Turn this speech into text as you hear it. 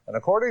And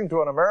according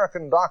to an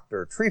American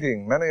doctor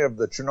treating many of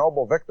the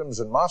Chernobyl victims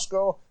in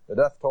Moscow, the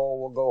death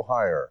toll will go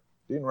higher.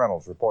 Dean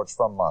Reynolds reports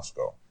from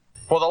Moscow.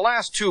 For the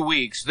last 2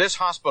 weeks, this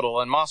hospital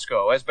in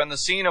Moscow has been the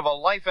scene of a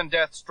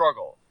life-and-death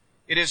struggle.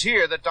 It is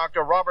here that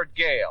Dr. Robert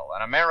Gale,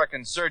 an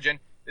American surgeon,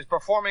 is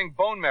performing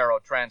bone marrow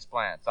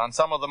transplants on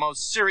some of the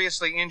most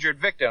seriously injured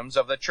victims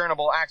of the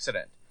Chernobyl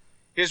accident.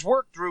 His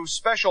work drew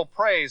special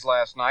praise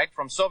last night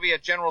from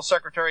Soviet General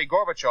Secretary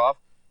Gorbachev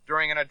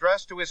during an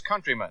address to his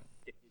countrymen.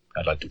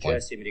 I'd like to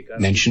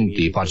mention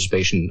the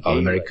participation of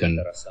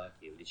American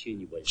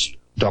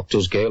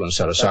doctors Gale and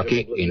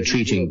Sarasaki in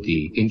treating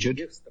the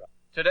injured.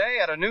 Today,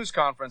 at a news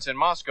conference in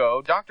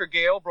Moscow, Dr.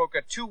 Gale broke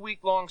a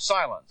 2-week-long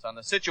silence on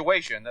the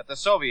situation that the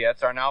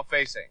Soviets are now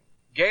facing.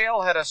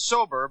 Gale had a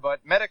sober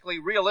but medically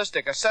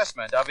realistic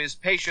assessment of his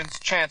patients'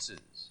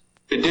 chances.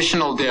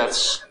 Additional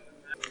deaths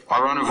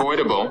are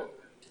unavoidable.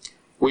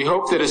 We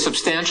hope that a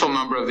substantial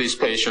number of these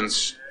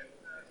patients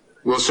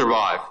will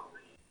survive.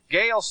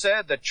 Gale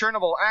said the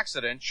Chernobyl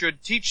accident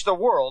should teach the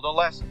world a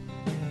lesson.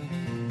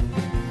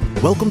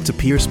 Welcome to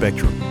Peer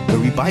Spectrum, where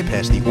we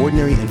bypass the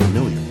ordinary and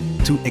familiar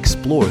to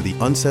explore the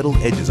unsettled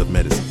edges of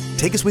medicine.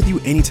 Take us with you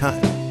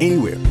anytime,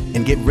 anywhere,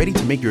 and get ready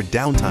to make your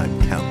downtime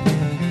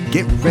count.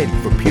 Get ready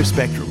for Peer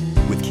Spectrum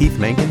with Keith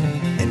Mankin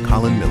and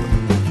Colin Miller.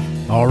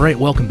 All right,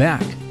 welcome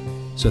back.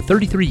 So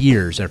 33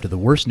 years after the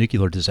worst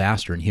nuclear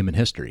disaster in human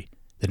history,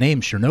 the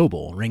name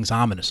Chernobyl rings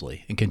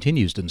ominously and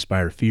continues to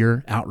inspire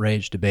fear,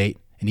 outrage, debate,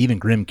 and even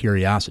grim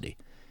curiosity.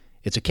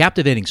 It's a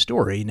captivating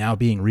story now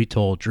being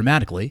retold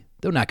dramatically,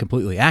 though not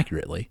completely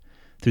accurately,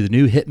 through the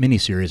new hit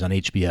miniseries on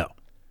HBO.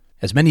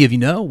 As many of you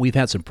know, we've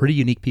had some pretty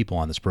unique people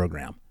on this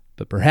program,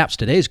 but perhaps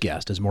today's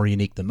guest is more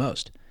unique than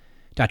most.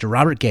 Dr.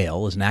 Robert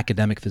Gale is an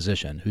academic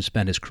physician who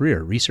spent his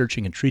career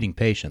researching and treating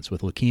patients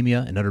with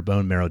leukemia and other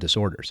bone marrow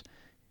disorders.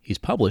 He's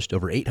published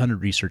over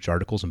 800 research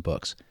articles and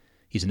books.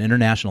 He's an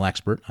international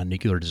expert on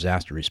nuclear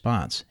disaster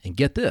response. And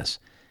get this,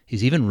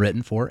 he's even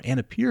written for and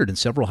appeared in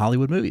several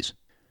Hollywood movies.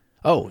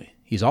 Oh,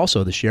 he's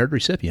also the shared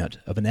recipient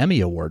of an Emmy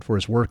Award for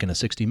his work in a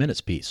 60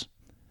 Minutes piece.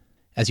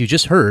 As you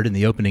just heard in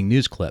the opening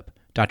news clip,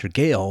 Dr.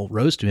 Gale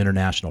rose to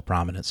international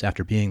prominence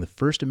after being the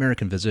first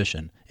American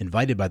physician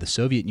invited by the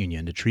Soviet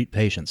Union to treat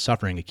patients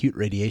suffering acute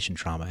radiation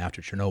trauma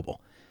after Chernobyl.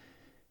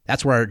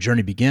 That's where our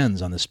journey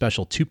begins on this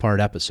special 2-part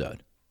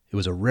episode. It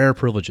was a rare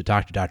privilege to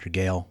talk to Dr.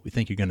 Gale. We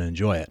think you're going to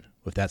enjoy it.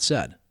 With that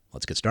said,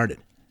 let's get started.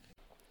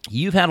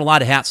 You've had a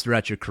lot of hats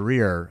throughout your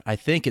career. I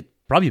think it's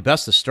probably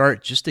best to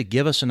start just to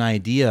give us an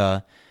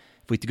idea.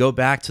 If we go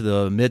back to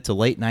the mid to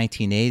late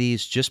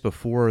 1980s, just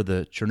before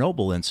the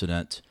Chernobyl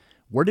incident,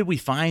 where did we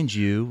find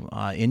you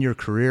in your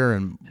career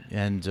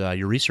and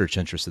your research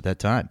interests at that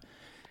time?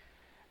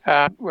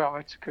 Well,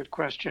 that's a good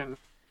question.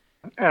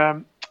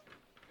 In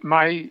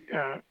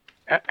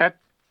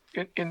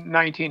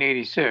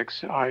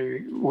 1986, I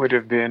would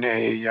have been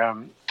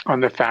on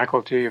the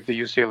faculty of the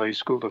UCLA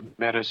School of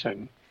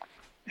Medicine,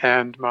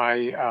 and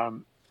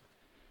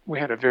we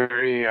had a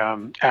very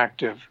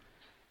active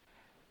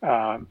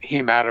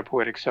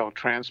hematopoietic cell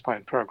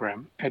transplant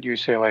program at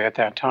UCLA at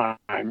that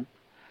time.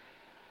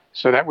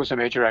 So that was a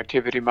major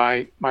activity.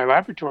 My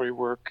laboratory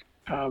work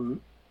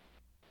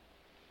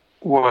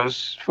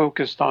was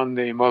focused on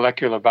the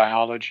molecular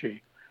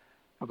biology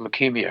of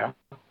leukemia,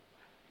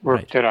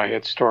 work that I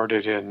had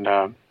started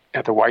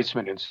at the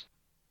Weizmann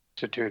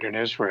Institute in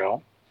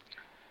Israel.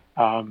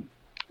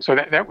 So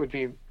that would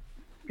be,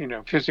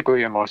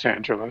 physically in Los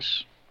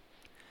Angeles.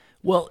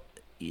 Well,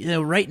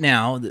 right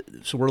now,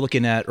 so we're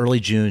looking at early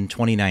June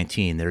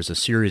 2019. There's a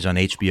series on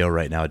HBO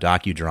right now, a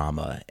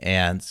docudrama,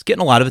 and it's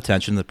getting a lot of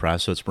attention in the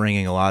press, so it's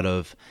bringing a lot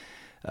of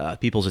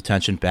people's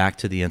attention back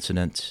to the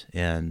incident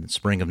in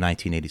spring of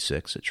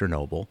 1986 at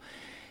Chernobyl.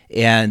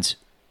 And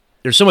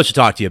there's so much to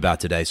talk to you about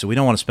today, so we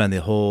don't want to spend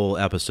the whole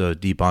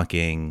episode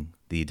debunking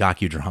the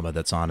docudrama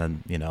that's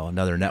on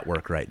another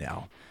network right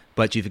now.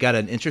 But you've got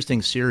an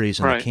interesting series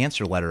in the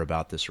Cancer Letter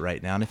about this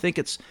right now, and I think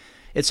it's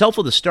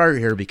helpful to start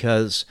here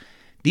because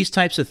these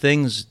types of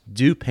things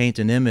do paint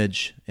an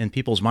image in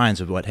people's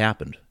minds of what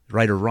happened,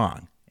 right or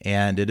wrong.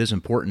 And it is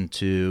important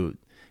to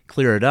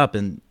clear it up.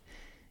 And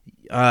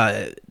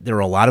there were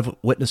a lot of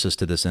witnesses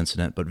to this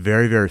incident, but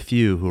very, very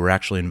few who were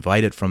actually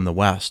invited from the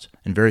West,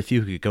 and very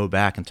few who could go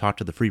back and talk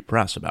to the free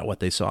press about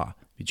what they saw.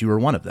 But you were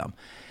one of them.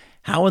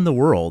 How in the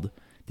world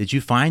did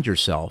you find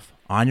yourself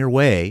on your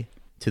way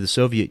to the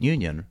Soviet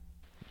Union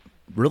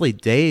really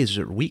days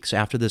or weeks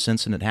after this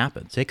incident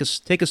happened? Take us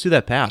through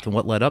that path and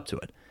what led up to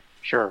it.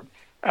 Sure.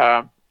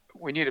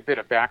 We need a bit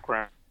of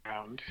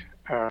background.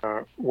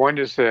 One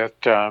is that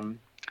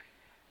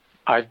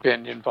I've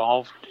been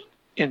involved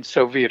in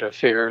Soviet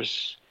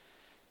affairs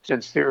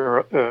since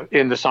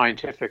in the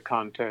scientific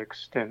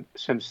context and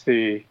since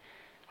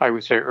I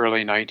would say,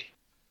 early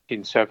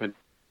 1970s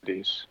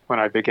when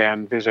I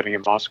began visiting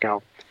in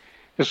Moscow.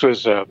 This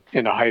was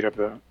in the height of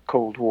the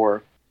Cold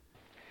War.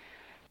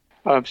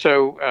 The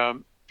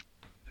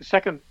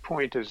second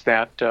point is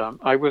that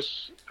I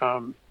was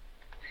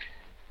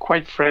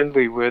quite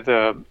friendly with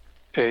a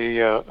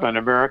an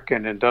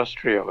American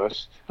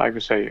industrialist, I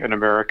would say an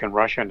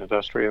American-Russian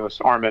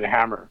industrialist, Armand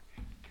Hammer,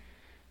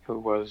 who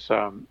was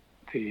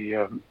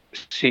the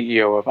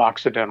CEO of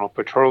Occidental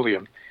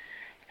Petroleum.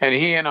 And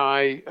he and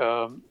I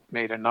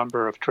made a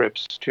number of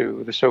trips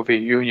to the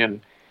Soviet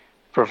Union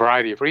for a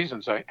variety of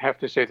reasons. I have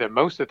to say that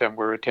most of them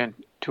were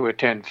to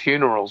attend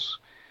funerals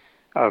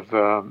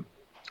of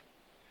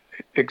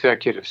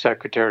executive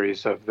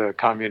secretaries of the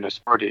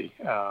Communist Party,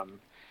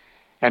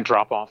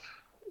 Andropov,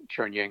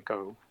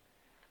 Chernenko,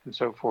 and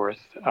so forth.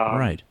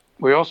 Right.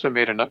 We also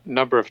made a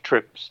number of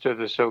trips to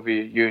the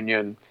Soviet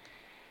Union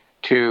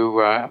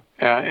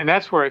and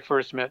that's where I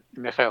first met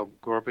Mikhail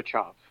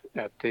Gorbachev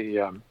at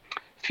the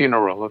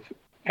funeral of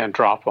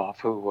Andropov,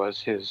 who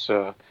was his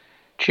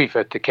chief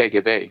at the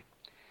KGB.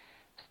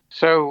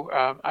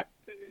 So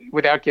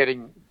without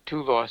getting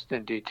too lost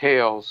in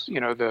details,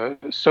 the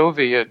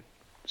Soviets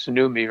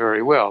knew me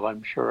very well.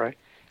 I'm sure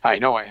I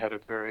know I had a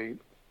very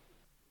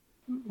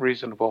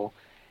reasonable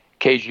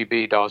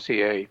KGB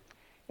dossier,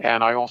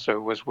 and I also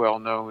was well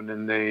known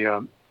in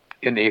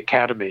the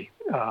academy.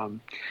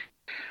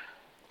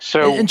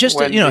 So, and just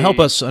to, help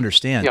us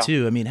understand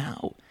too. I mean, I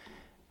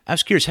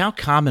was curious, how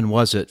common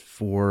was it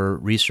for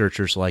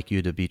researchers like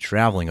you to be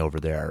traveling over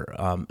there?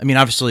 I mean,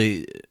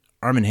 obviously,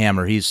 Armand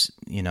Hammer, he's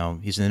an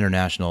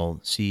international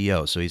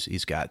CEO, so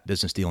he's got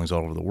business dealings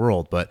all over the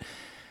world. But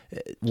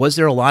was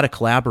there a lot of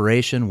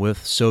collaboration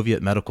with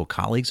Soviet medical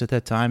colleagues at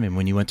that time? And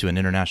when you went to an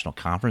international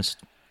conference,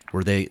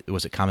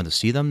 was it common to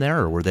see them there,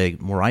 or were they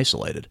more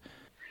isolated?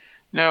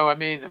 No, I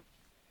mean,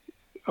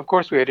 of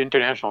course we had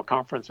international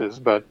conferences,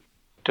 but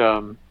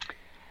there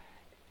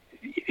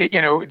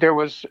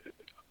was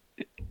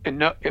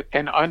an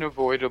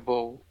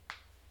unavoidable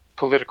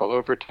political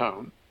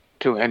overtone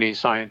to any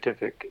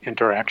scientific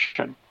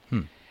interaction.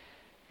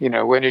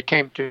 When it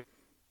came to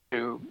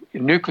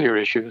nuclear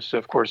issues,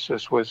 of course,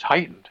 this was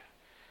heightened.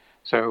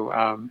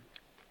 So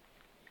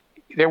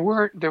there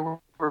were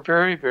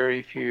very,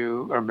 very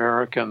few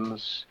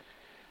Americans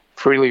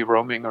freely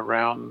roaming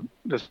around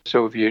the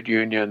Soviet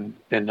Union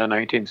in the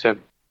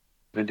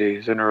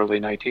 1970s and early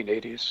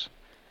 1980s.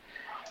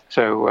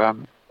 So,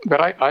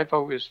 but I've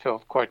always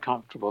felt quite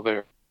comfortable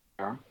there.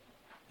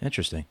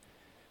 Interesting.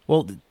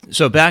 Well,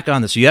 so back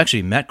on this, you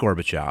actually met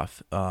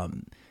Gorbachev,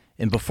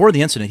 and before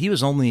the incident, he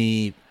was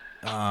only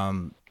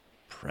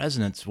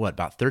president,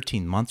 about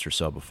 13 months or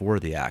so before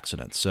the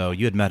accident. So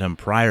you had met him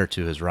prior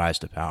to his rise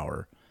to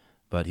power,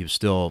 but he was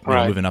still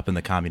moving up in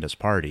the Communist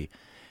Party.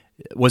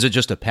 Was it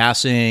just a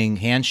passing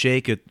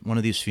handshake at one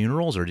of these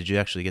funerals, or did you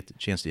actually get the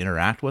chance to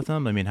interact with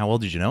him? I mean, how well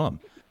did you know him?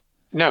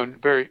 No,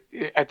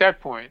 at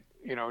that point,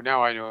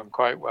 now I know him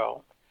quite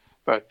well,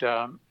 but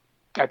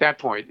at that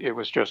point it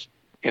was just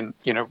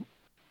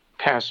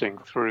passing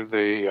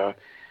through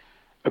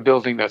a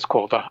building that's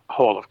called the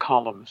Hall of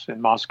Columns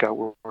in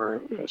Moscow,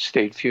 where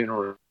state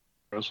funerals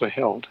are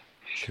held.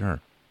 Sure.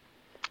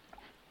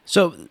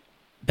 So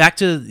back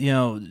to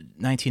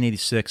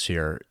 1986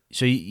 here.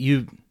 So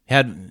you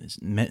had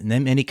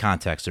many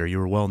contacts there. You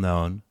were well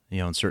known,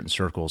 in certain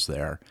circles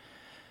there.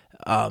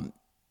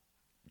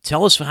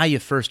 Tell us how you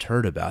first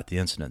heard about the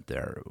incident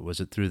there.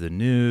 Was it through the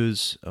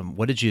news?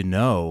 What did you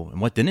know,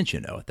 and what didn't you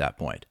know at that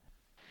point?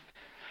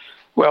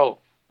 Well,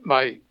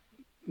 my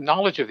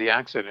knowledge of the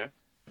accident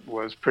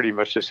was pretty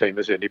much the same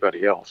as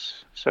anybody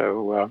else.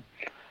 So,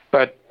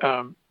 but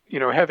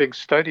having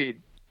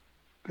studied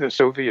the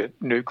Soviet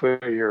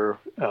nuclear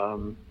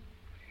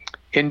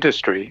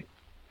industry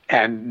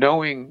and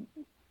knowing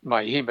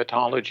my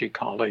hematology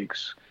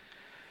colleagues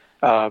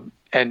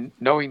and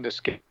knowing the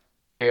scale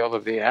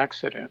of the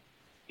accident,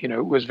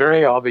 it was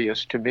very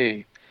obvious to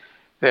me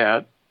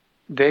that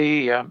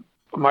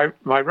my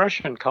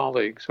Russian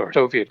colleagues or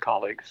Soviet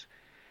colleagues,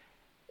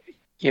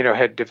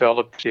 had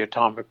developed their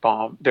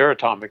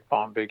atomic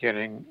bomb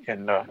beginning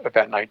in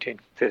about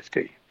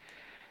 1950.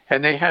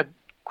 And they had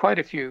quite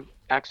a few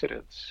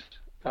accidents,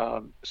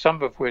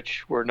 some of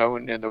which were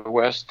known in the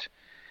West,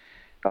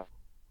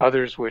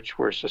 others which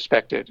were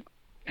suspected,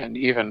 and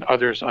even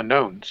others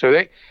unknown. So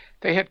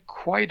they had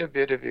quite a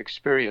bit of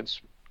experience,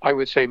 I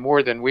would say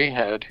more than we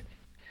had,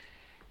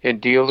 in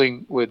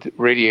dealing with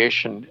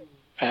radiation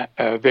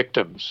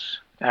victims,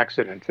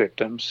 accident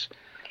victims.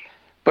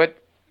 But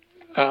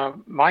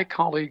my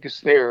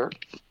colleagues there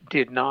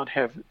did not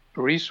have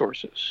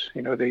resources.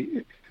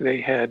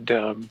 They had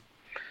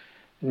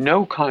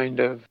no kind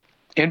of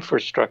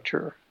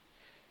infrastructure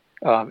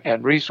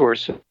and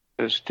resources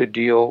to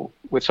deal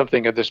with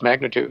something of this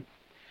magnitude.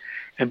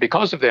 And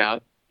because of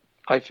that,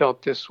 I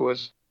felt this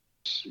was,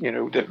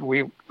 that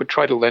we would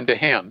try to lend a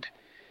hand.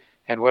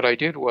 And what I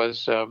did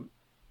was,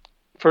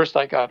 first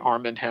I got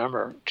Armand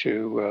Hammer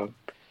to,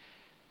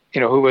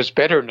 who was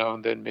better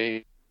known than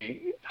me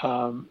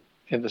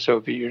in the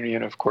Soviet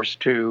Union, of course,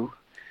 to,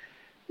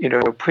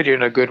 put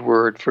in a good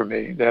word for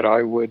me that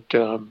I would,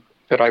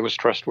 that I was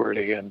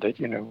trustworthy and that,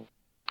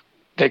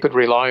 they could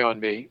rely on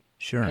me.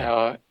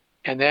 Sure.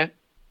 And then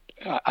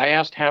I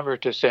asked Hammer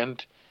to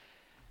send,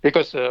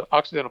 because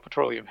Occidental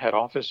Petroleum had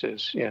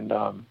offices in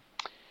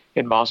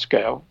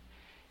Moscow,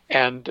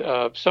 And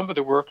some of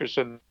the workers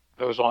in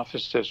those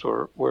offices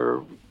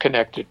were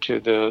connected to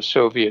the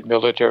Soviet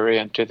military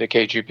and to the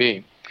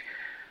KGB.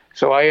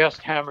 So I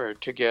asked Hammer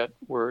to get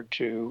word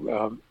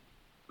to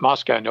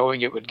Moscow,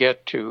 knowing it would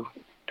get to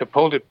the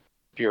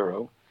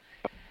Politburo,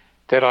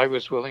 that I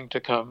was willing to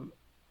come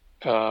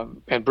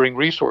and bring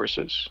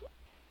resources.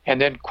 And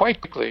then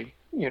quite quickly,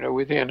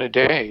 within a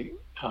day,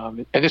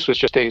 and this was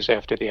just days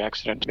after the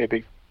accident,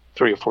 maybe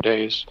 3 or 4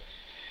 days,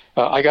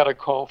 I got a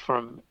call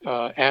from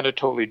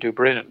Anatoly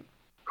Dobrynin,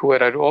 who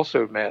I'd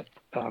also met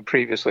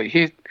previously.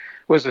 He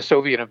was the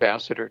Soviet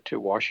ambassador to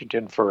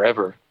Washington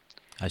forever.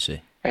 I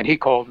see. And he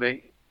called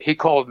me.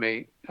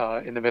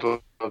 In the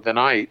middle of the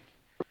night,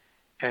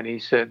 and he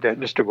said that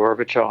Mr.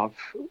 Gorbachev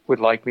would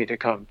like me to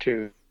come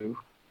to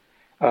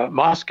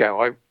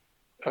Moscow.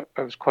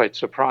 I was quite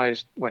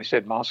surprised when he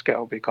said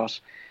Moscow,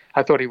 because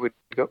I thought he would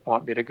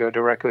want me to go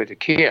directly to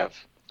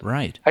Kiev.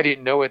 Right. I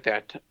didn't know at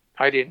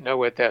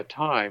that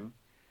time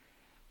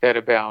that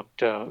about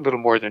a little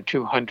more than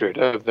 200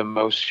 of the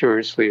most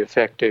seriously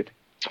affected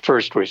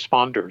first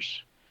responders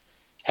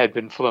had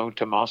been flown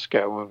to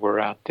Moscow and were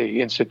at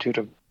the Institute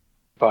of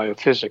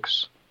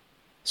Biophysics.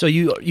 So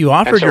you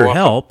offered your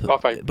help,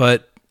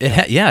 but it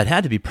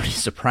had to be pretty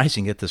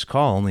surprising to get this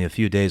call only a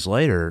few days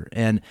later.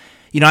 And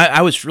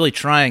I was really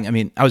trying. I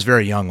mean, I was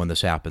very young when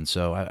this happened,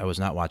 so I was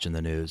not watching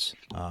the news.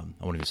 I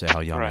won't even say how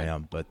young I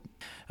am, but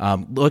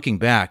looking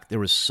back, there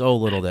was so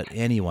little that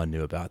anyone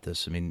knew about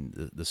this. I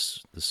mean, the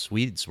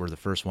Swedes were the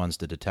first ones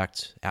to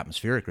detect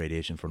atmospheric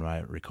radiation, from what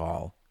I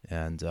recall,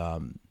 and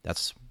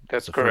that's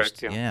correct.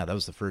 First, that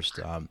was the first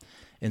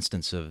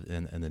instance of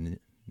in the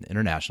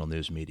international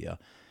news media.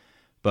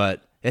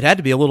 But it had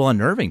to be a little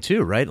unnerving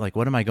too, right? Like,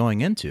 what am I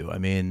going into? I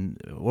mean,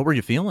 what were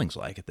your feelings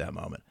like at that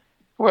moment?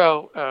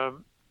 Well,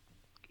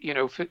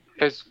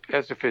 as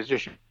a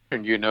physician,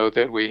 you know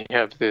that we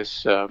have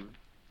this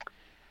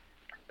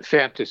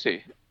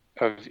fantasy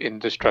of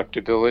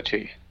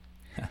indestructibility.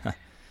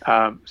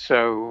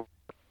 So,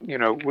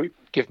 we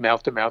give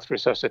mouth-to-mouth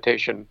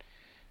resuscitation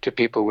to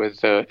people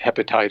with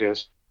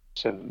hepatitis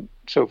and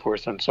so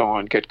forth and so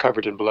on, get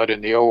covered in blood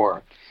in the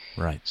OR.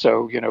 Right.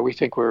 So, we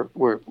think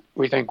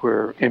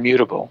we're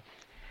immutable.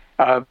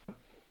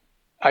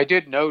 I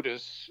did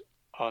notice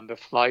on the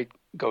flight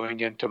going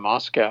into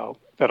Moscow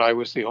that I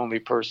was the only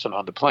person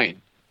on the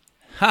plane,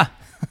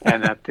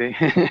 and that the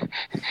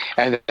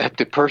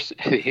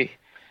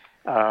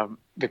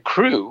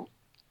crew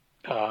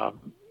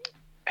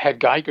had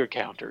Geiger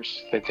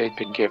counters that they'd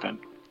been given.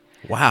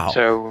 Wow.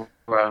 So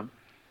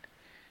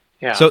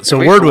yeah.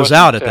 So word was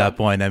out at that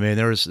point. I mean,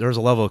 there was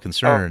a level of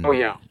concern. Oh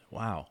yeah.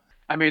 Wow.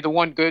 I mean, the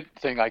one good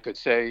thing I could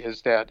say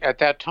is that at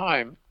that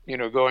time,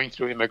 going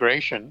through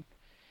immigration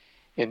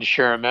in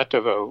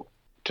Sheremetyevo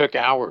took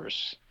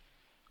hours.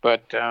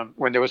 But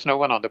when there was no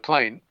one on the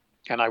plane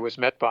and I was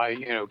met by,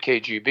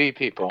 KGB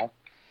people,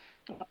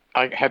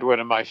 I had one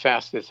of my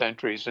fastest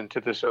entries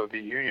into the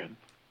Soviet Union.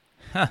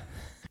 Huh.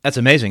 That's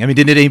amazing. I mean,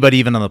 did anybody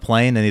even on the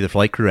plane, any of the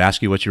flight crew,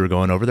 ask you what you were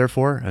going over there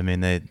for? I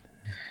mean,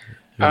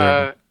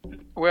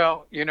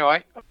 well,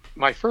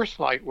 my first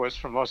flight was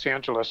from Los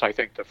Angeles, I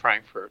think, to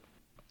Frankfurt.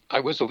 I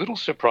was a little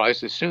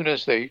surprised as soon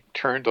as they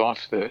turned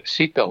off the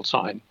seatbelt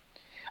sign.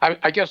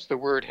 I guess the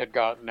word had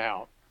gotten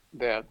out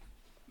that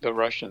the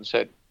Russians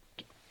had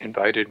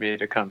invited me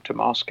to come to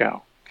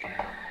Moscow.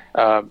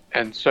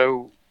 And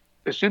so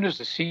as soon as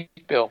the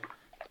seatbelt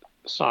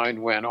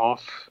sign went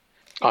off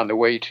on the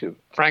way to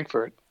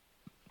Frankfurt,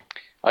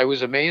 I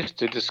was amazed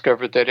to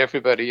discover that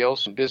everybody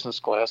else in business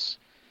class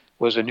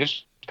was a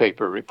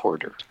newspaper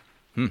reporter.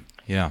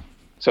 Yeah.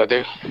 So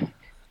they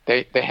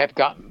had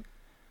gotten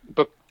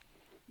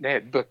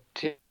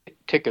booked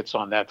tickets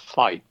on that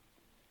flight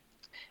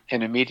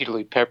and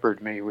immediately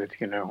peppered me with,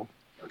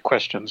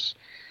 questions.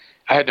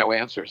 I had no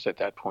answers at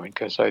that point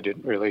because I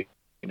didn't really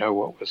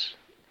know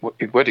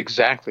what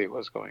exactly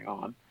was going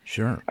on.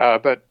 Sure.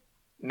 But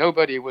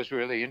nobody was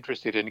really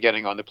interested in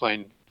getting on the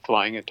plane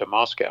flying into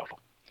Moscow.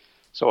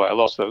 So I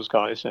lost those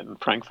guys in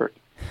Frankfurt.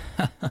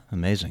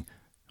 Amazing.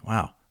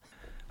 Wow.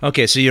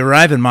 Okay, so you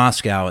arrive in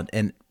Moscow,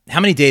 and how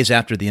many days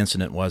after the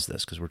incident was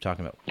this? Because we're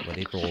talking about,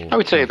 April? I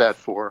would say about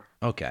 4.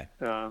 Okay.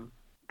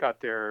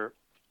 Got there.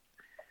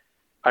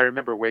 I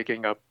remember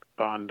waking up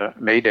on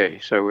May Day,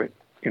 so it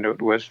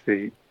was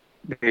the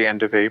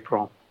end of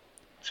April.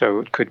 So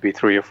it could be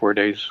 3 or 4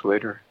 days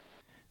later.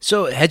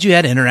 So had you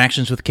had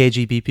interactions with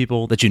KGB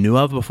people that you knew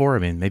of before? I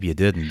mean, maybe you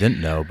did and didn't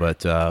know,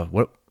 but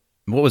what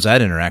was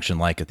that interaction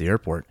like at the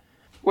airport?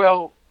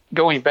 Well,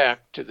 going back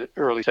to the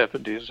early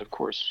 70s, of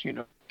course,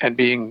 and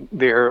being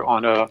there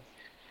on a,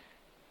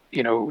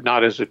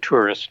 not as a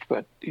tourist,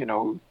 but,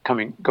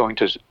 going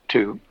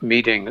to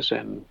meetings.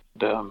 And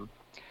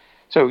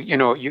so,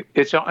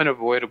 it's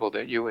unavoidable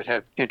that you would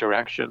have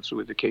interactions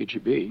with the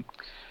KGB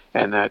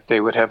and that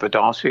they would have a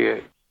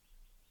dossier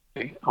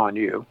on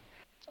you.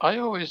 I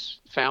always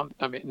found,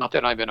 not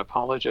that I'm an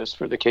apologist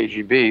for the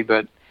KGB,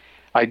 but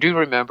I do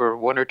remember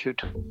 1 or 2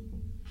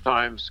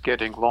 times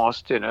getting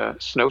lost in a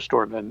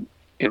snowstorm in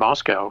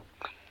Moscow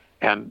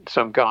and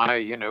some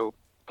guy,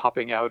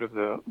 popping out of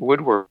the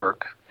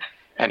woodwork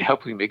and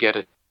helping me get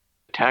a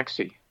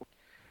taxi.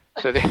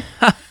 So they,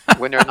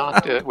 when they're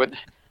not, they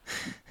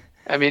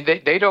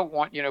don't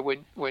want,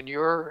 when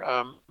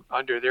you're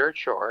under their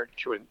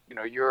charge, when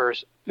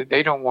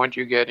they don't want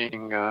you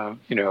getting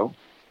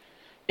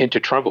into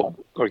trouble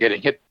or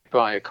getting hit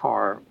by a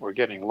car or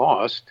getting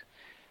lost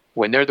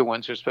when they're the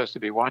ones who are supposed to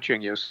be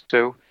watching you.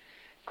 So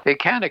they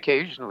can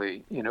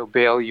occasionally,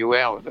 bail you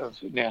out of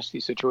a nasty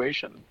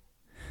situation.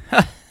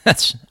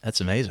 That's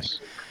amazing.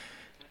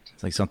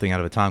 It's like something out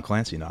of a Tom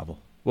Clancy novel.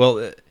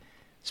 Well,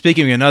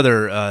 speaking of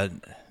another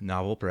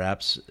novel,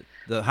 perhaps,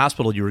 the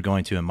hospital you were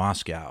going to in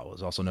Moscow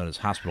was also known as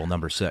Hospital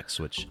Number 6,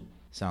 which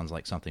sounds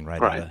like something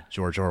right out of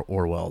George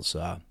Orwell's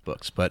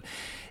books. But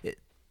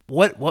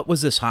what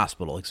was this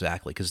hospital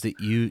exactly? Because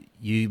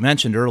you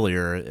mentioned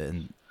earlier,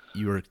 and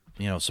you were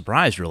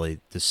surprised really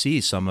to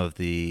see some of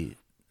the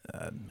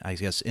I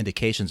guess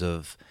indications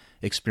of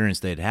experience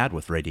they'd had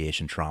with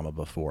radiation trauma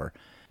before.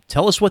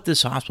 Tell us what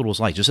this hospital was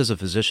like, just as a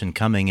physician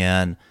coming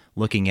in,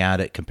 looking at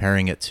it,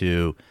 comparing it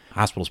to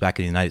hospitals back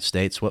in the United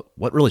States.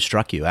 What really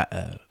struck you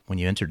when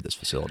you entered this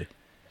facility?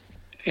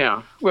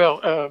 Yeah,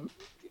 well,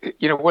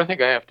 one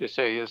thing I have to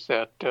say is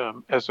that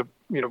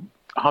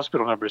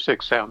Hospital Number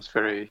 6 sounds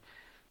very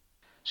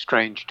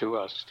strange to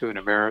us, to an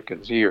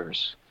American's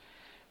ears.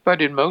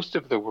 But in most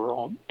of the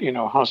world,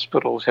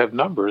 hospitals have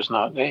numbers,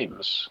 not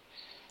names.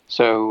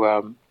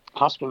 So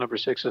Hospital Number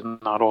 6 is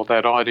not all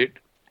that odd.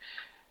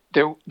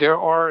 There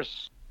are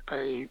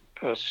a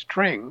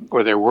string,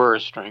 or there were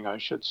a string, I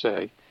should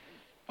say,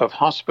 of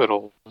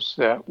hospitals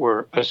that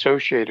were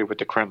associated with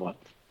the Kremlin.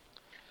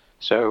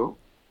 So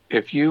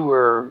if you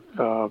were,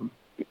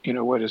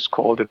 what is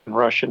called in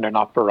Russian an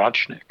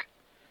apparatchik,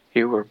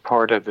 you were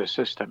part of the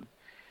system.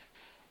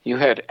 You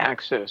had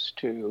access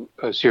to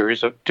a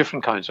series of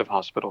different kinds of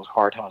hospitals,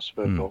 heart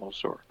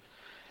hospitals or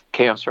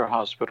cancer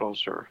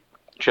hospitals or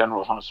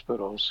general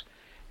hospitals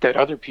that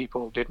other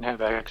people didn't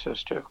have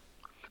access to.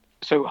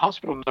 So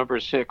Hospital Number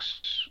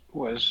 6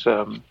 was,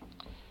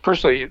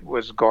 firstly, it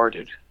was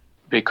guarded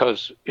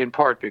in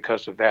part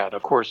because of that.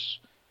 Of course,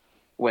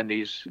 when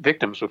these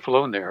victims were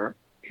flown there,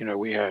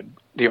 we had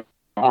the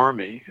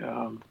Army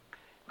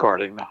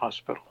guarding the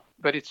hospital.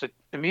 But it's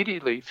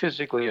immediately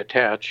physically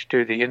attached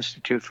to the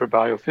Institute for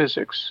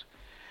Biophysics.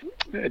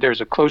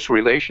 There's a close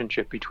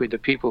relationship between the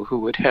people who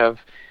would have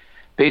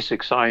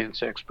basic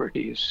science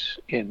expertise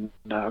in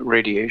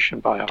radiation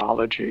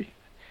biology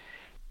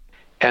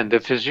and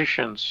the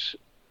physicians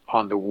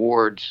on the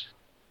wards.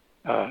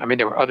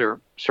 There were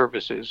other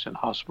services in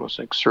hospitals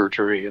like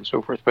surgery and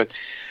so forth, but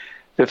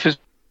the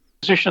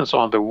physicians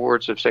on the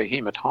wards of, say,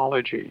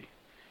 hematology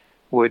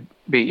would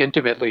be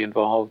intimately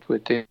involved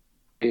with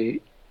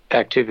the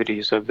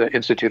activities of the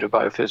Institute of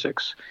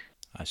Biophysics.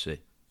 I see.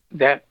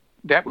 That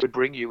would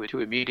bring you into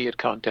immediate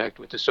contact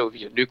with the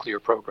Soviet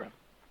nuclear program.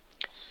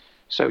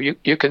 So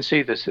you can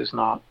see this is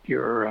not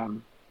your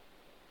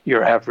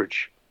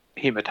average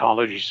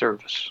hematology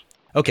service.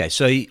 Okay,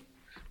 so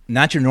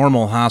not your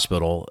normal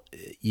hospital.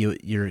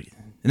 You're, and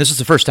this is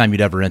the first time you'd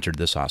ever entered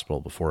this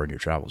hospital before in your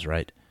travels,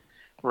 right?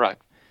 Right.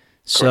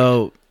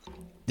 So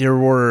there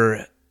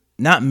were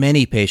not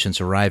many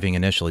patients arriving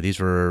initially. These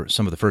were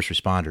some of the first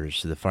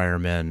responders, the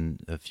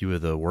firemen, a few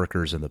of the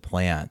workers in the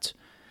plant.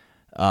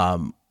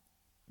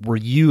 Were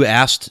you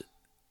asked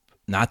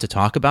not to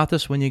talk about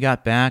this when you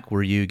got back?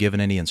 Were you given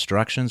any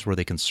instructions? Were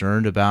they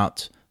concerned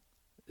about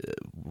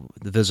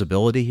the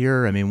visibility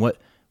here? I mean, what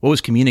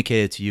was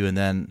communicated to you, and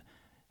then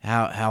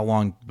how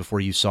long before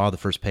you saw the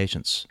first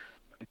patients?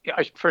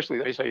 Yeah,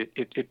 firstly, I say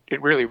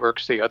it really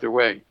works the other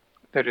way.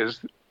 That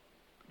is,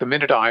 the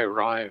minute I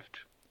arrived,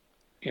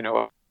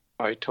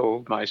 I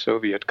told my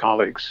Soviet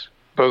colleagues,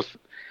 both,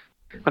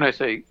 when I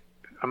say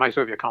my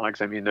Soviet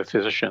colleagues, I mean the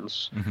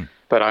physicians,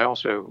 but I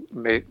also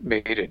made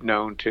it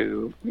known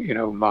to,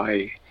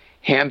 my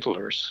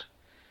handlers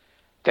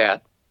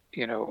that,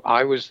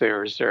 I was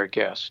there as their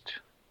guest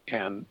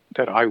and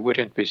that I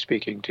wouldn't be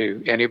speaking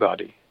to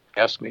anybody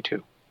asked me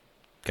to.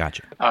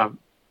 Gotcha.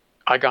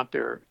 I got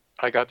there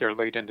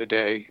late in the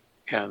day,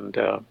 and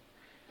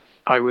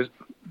I was,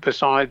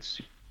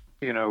 besides,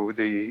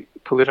 the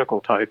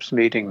political types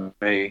meeting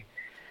me,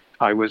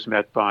 I was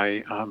met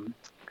by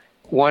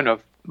one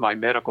of my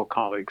medical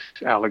colleagues,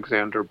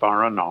 Alexander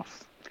Baranov.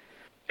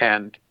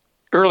 And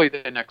early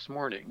the next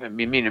morning,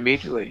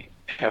 immediately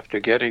after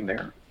getting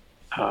there,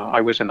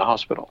 I was in the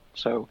hospital.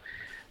 So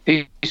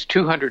these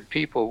 200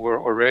 people were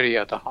already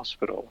at the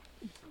hospital,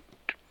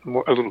 a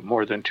little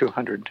more than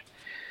 200.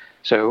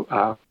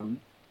 So,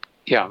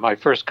 my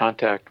first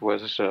contact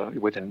was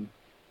within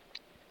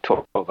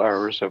 12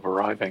 hours of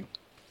arriving.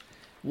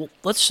 Well,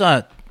 let's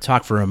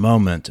talk for a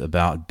moment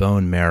about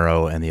bone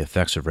marrow and the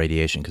effects of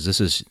radiation, because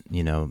this is,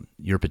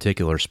 your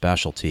particular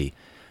specialty.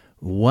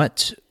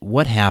 What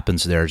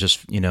happens there?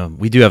 Just,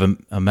 we do have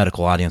a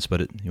medical audience,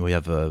 but we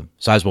have a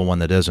sizable one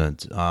that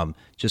isn't.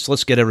 Just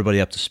let's get everybody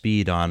up to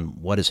speed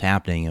on what is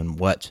happening and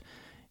what,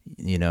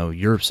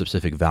 your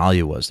specific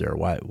value was there,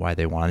 why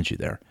they wanted you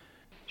there.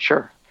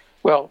 Sure.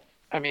 Well,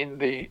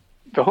 the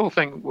whole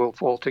thing will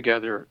fall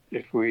together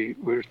if we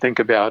think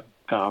about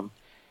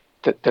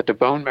that the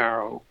bone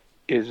marrow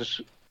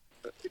is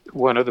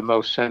one of the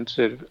most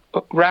sensitive,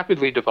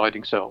 rapidly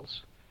dividing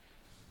cells.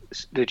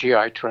 The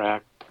GI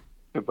tract,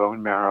 the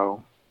bone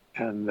marrow,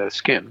 and the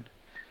skin.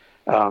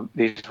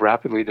 These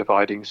rapidly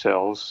dividing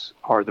cells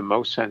are the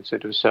most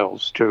sensitive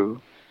cells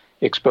to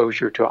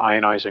exposure to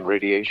ionizing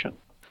radiation.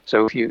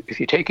 So if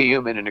you take a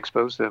human and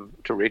expose them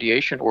to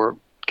radiation or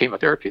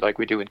chemotherapy like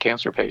we do in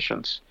cancer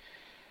patients,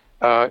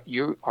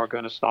 you are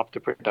going to stop the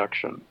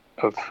production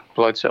of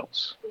blood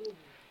cells.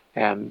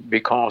 And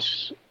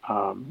because,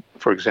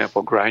 for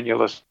example,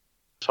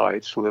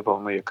 granulocytes live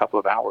only a couple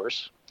of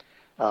hours,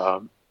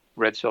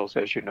 red cells,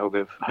 as you know,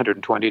 live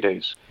 120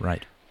 days.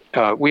 Right.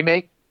 We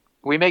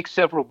make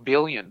several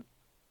billion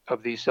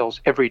of these cells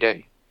every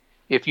day.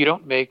 If you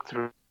don't make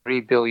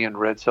 3 billion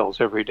red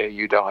cells every day,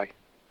 you die.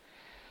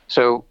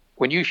 So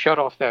when you shut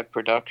off that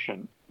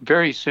production,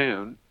 very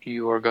soon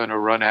you are going to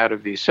run out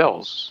of these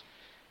cells.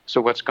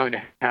 So what's going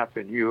to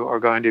happen? You are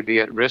going to be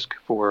at risk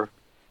for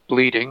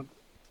bleeding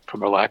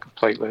from a lack of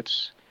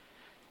platelets,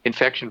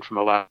 infection from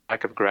a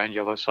lack of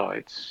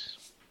granulocytes,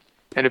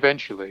 and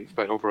eventually,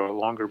 but over a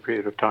longer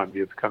period of time,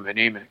 you become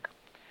anemic.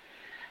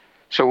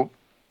 So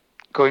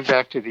going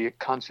back to the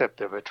concept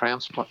of a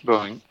transplant,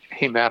 going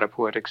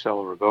hematopoietic cell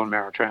or a bone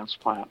marrow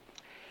transplant,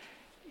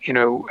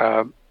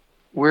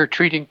 we're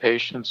treating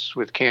patients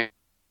with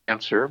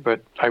cancer,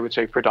 but I would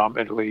say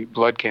predominantly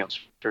blood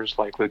cancers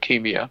like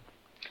leukemia.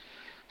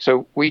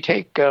 So we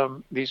take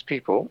these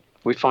people,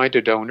 we find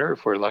a donor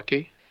if we're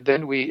lucky,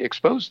 then we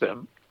expose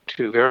them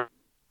to very,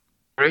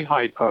 very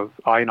high of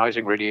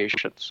ionizing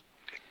radiations.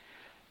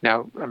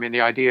 Now,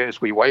 the idea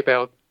is we wipe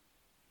out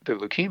the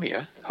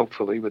leukemia,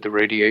 hopefully with the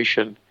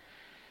radiation,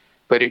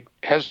 but it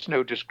has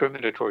no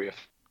discriminatory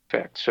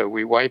effect. So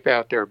we wipe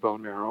out their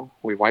bone marrow,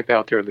 we wipe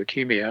out their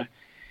leukemia.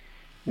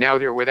 Now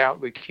they're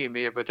without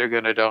leukemia, but they're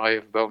going to die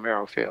of bone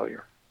marrow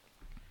failure.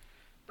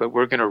 But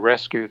we're going to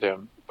rescue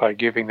them by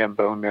giving them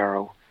bone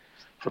marrow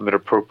from an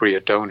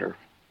appropriate donor.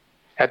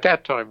 At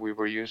that time, we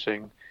were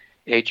using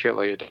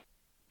HLA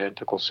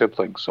identical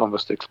siblings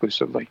almost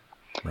exclusively.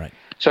 Right.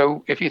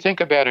 So if you think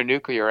about a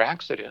nuclear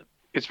accident,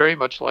 it's very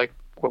much like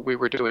what we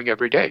were doing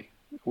every day.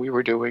 We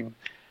were doing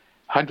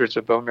hundreds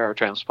of bone marrow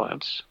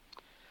transplants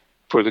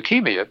for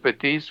leukemia, but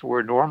these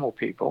were normal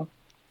people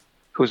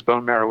whose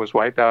bone marrow was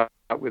wiped out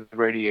with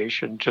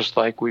radiation, just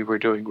like we were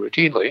doing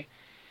routinely.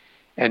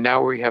 And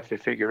now we have to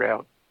figure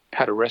out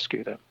how to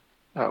rescue them.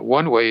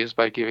 One way is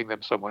by giving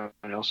them someone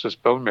else's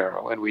bone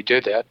marrow, and we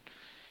did that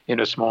in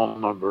a small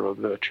number of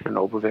the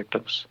Chernobyl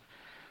victims.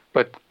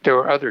 But there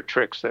are other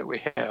tricks that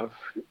we have,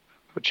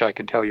 which I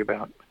can tell you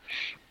about.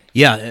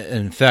 Yeah,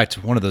 in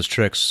fact, one of those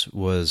tricks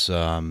was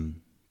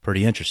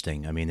pretty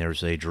interesting.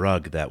 There's a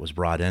drug that was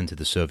brought into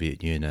the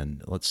Soviet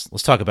Union. Let's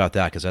talk about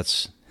that, because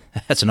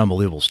that's an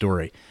unbelievable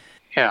story.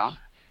 Yeah.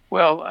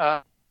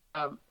 Well,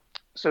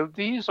 so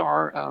these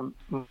are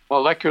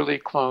molecularly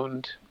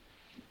cloned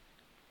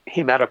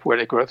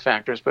hematopoietic growth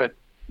factors, but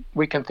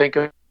we can think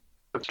of it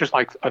just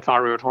like a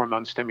thyroid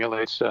hormone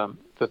stimulates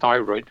the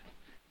thyroid.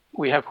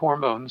 We have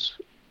hormones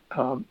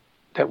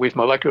that we've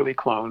molecularly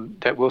cloned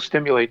that will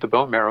stimulate the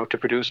bone marrow to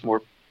produce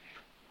more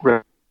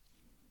red.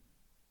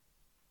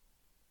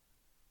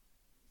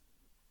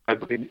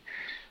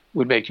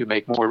 Would make you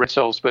make more red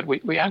cells, but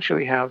we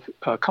actually have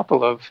a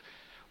couple of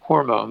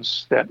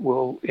hormones that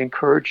will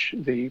encourage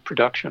the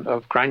production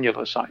of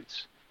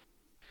granulocytes.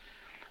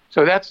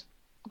 So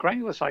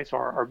granulocytes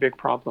are our big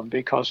problem,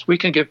 because we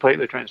can give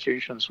platelet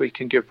transfusions, we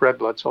can give red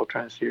blood cell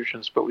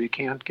transfusions, but we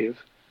can't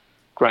give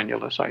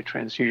granulocyte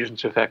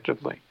transfusions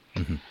effectively.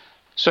 Mm-hmm.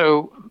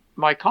 So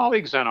my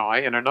colleagues and I,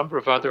 and a number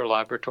of other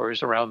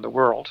laboratories around the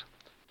world,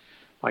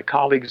 my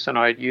colleagues and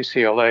I at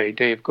UCLA,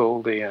 Dave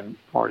Goldie and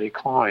Marty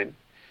Klein,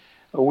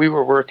 we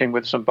were working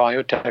with some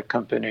biotech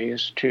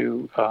companies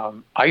to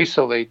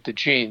isolate the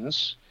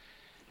genes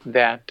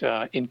that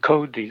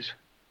encode these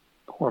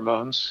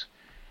hormones,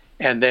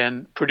 and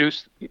then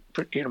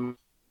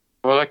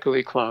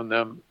molecularly clone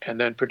them, and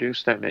then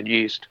produce them in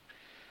yeast.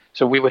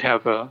 So we would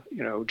have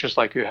just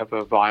like you have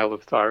a vial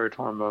of thyroid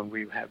hormone,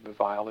 we have a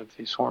vial of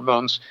these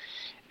hormones,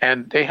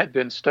 and they had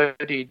been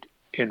studied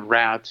in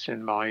rats,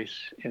 in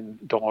mice, in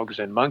dogs,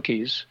 and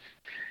monkeys,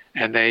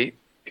 and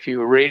if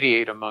you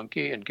irradiate a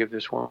monkey and give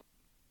this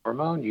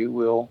hormone, you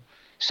will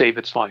save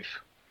its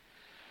life.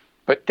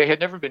 But they had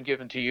never been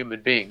given to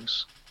human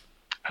beings.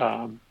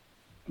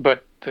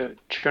 But the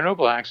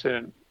Chernobyl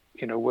accident,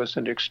 was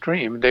an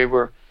extreme. They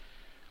were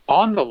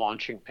on the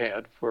launching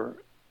pad for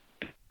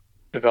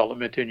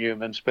development in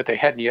humans, but they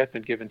hadn't yet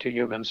been given to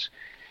humans.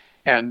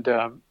 And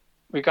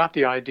we got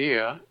the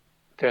idea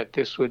that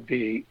this would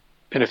be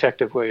an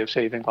effective way of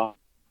saving lives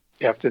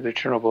after the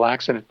Chernobyl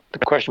accident. The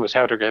question was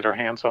how to get our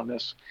hands on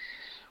this.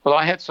 Well,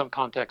 I had some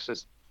contacts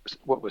as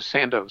what was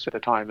Sandoz at the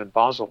time in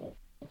Basel,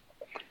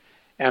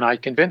 and I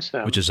convinced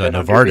them. Which is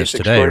Novartis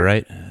today,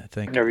 right? I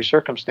think. Extraordinary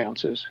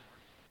circumstances.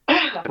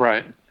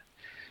 Right.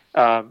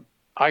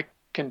 I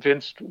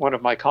convinced one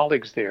of my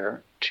colleagues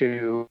there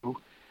to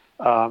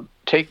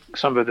take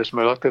some of this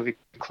molecularly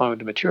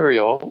cloned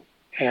material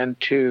and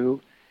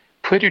to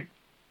put it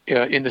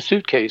in the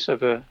suitcase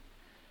of a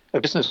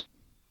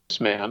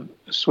businessman,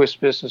 a Swiss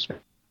businessman.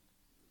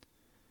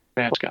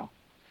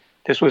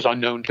 This was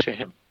unknown to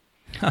him.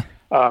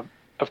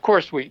 Of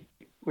course, we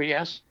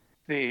asked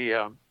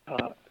the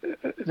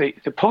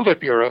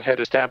Politburo had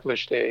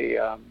established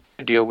a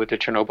deal with the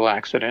Chernobyl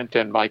accident,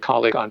 and my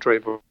colleague Andrei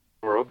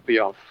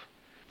Vorobyov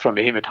from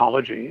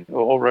the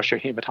All Russia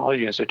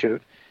Hematology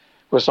Institute,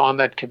 was on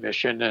that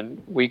commission,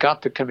 and we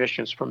got the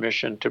commission's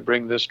permission to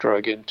bring this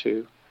drug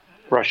into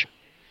Russia.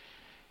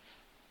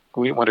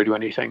 We didn't want to do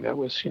anything that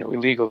was,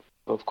 illegal,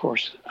 of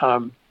course.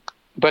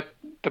 But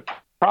the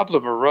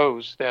problem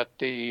arose that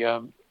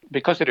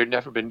because it had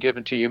never been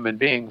given to human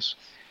beings,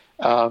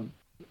 the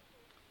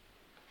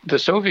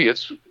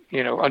Soviets,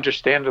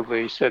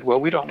 understandably said, well,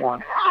 we don't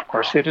want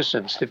our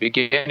citizens to be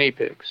guinea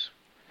pigs.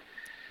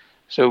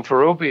 So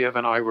Vorobiev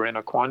and I were in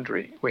a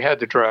quandary. We had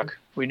the drug.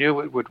 We knew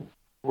it would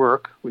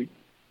work. We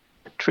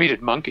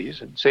treated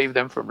monkeys and saved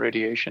them from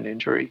radiation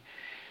injury.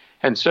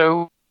 And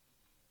so,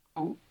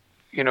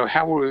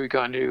 how were we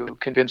going to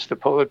convince the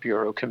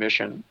Politburo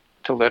Commission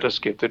to let us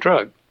give the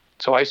drug?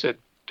 So I said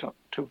to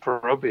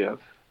Vorobiev,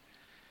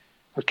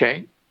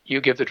 okay,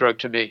 you give the drug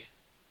to me.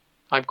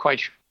 I'm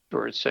quite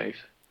sure it's safe.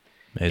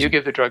 Amazing. You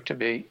give the drug to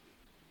me.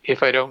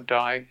 If I don't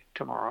die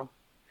tomorrow,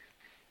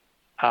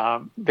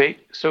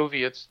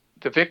 Soviets,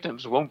 the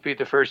victims, won't be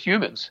the first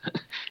humans.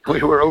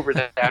 We were over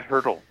that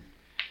hurdle.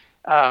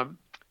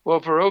 Well,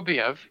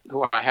 Vorobiev,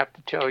 who I have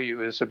to tell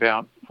you is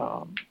about,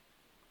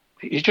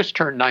 he just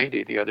turned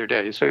 90 the other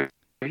day, so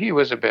he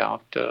was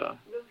about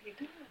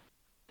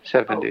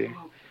 70,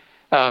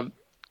 or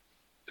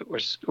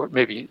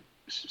maybe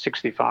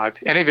 65.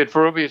 And even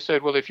Vorobiev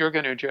said, well, if I'm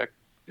going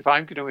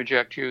to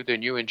inject you,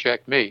 then you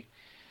inject me.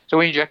 So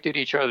we injected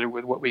each other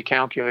with what we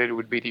calculated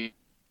would be the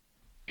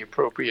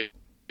appropriate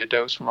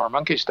dose from our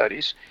monkey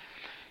studies.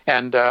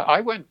 And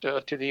I went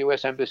to the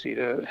U.S. Embassy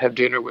to have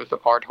dinner with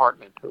Art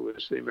Hartman, who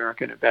was the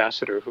American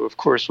ambassador, who, of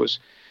course, was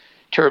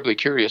terribly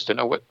curious to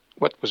know what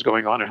was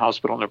going on in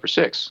Hospital Number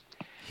 6.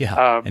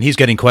 Yeah, and he's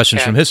getting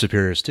questions from his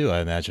superiors, too,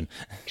 I imagine.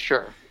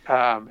 Sure.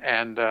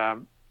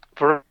 Vorobiev,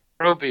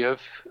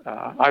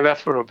 I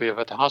left Vorobiev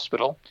at the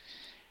hospital,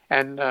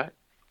 and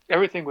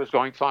everything was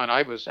going fine.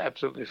 I was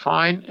absolutely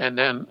fine. And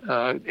then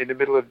in the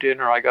middle of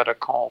dinner, I got a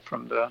call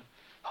from the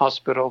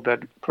hospital that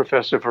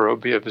Professor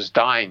Vorobiev is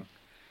dying.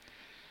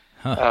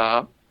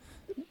 Huh.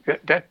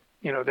 That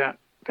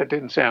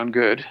didn't sound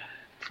good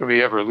for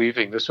me ever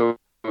leaving the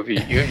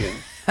Soviet Union.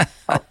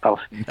 No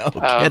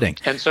kidding.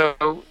 And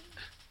so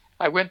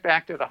I went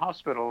back to the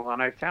hospital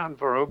and I found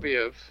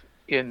Vorobiev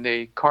in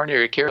the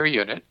coronary care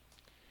unit,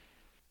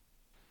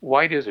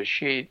 white as a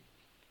sheet,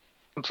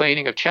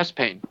 complaining of chest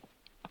pain.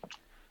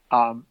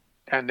 And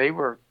they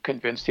were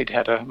convinced he'd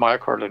had a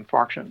myocardial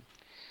infarction.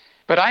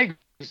 But I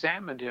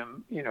examined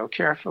him,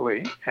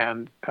 carefully,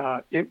 and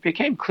it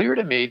became clear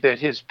to me that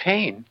his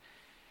pain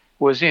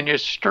was in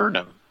his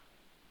sternum.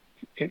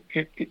 It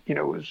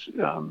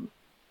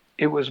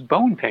was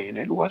bone pain.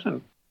 It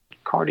wasn't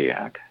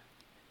cardiac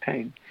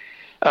pain.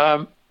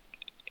 And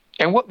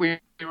what we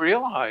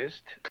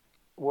realized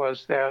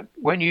was that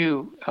when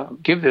you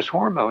give this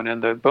hormone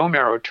and the bone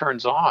marrow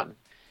turns on,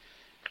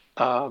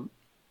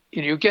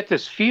 you get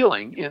this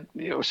feeling.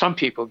 Some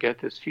people get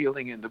this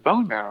feeling in the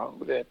bone marrow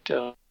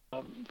that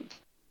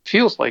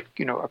feels like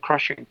a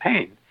crushing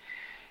pain,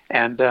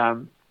 and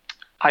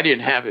I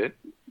didn't have it,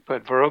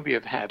 but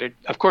Vorobiev had it.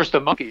 Of course,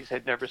 the monkeys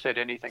had never said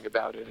anything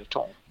about it at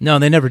all. No,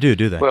 they never do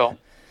they? Well,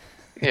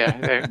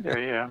 yeah,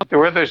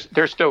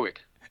 they're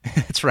stoic.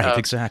 That's right,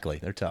 exactly.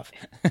 They're tough.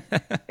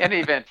 Any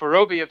event,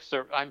 fortunately,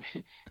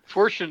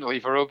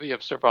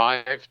 Vorobiev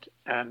survived,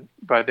 and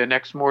by the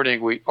next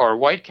morning, our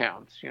white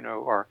counts,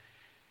 our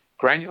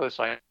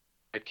granulocyte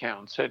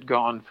counts had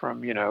gone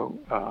from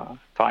 5,000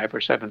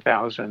 or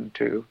 7,000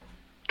 to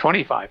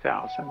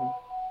 25,000,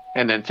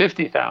 and then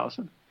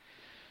 50,000,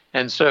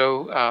 and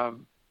so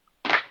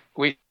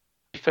we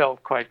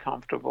felt quite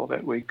comfortable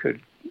that we could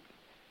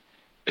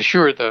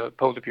assure the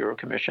Politburo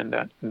Commission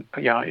that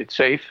it's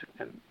safe,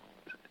 and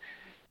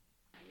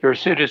your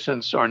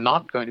citizens are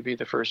not going to be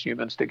the first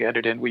humans to get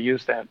it, and we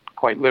use that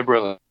quite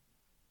liberally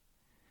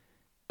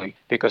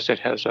because it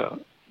has a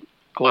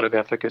lot of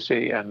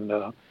efficacy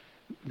and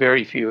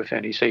very few, if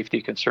any,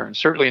 safety concerns.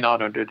 Certainly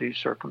not under these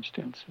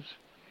circumstances.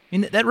 I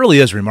mean, that really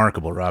is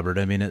remarkable, Robert.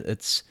 I mean,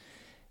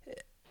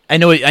 I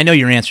know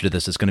your answer to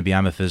this is going to be,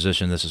 I'm a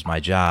physician, this is my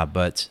job,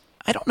 but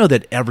I don't know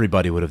that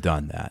everybody would have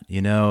done that.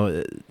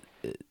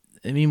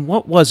 I mean,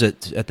 what was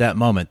it at that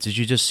moment? Did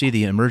you just see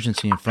the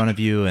emergency in front of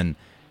you, and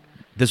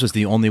this was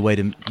the only way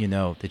to,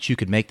 that you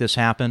could make this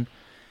happen?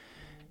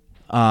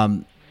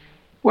 Well,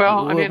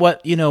 I mean,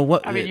 was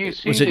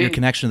it your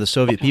connection to the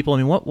Soviet people? I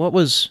mean, what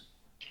was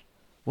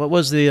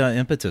the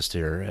impetus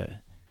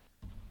here?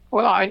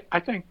 Well, I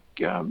think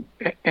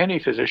any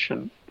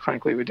physician,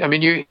 frankly, would. I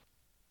mean,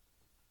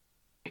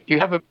 you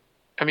have a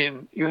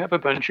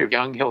bunch of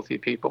young, healthy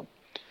people,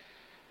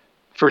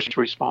 first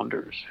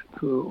responders,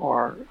 who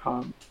are,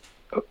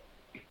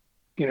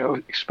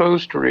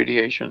 exposed to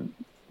radiation.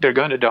 They're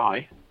going to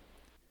die,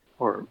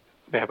 or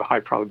they have a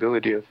high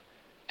probability of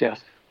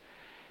death.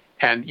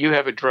 And you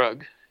have a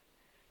drug,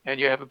 and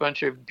you have a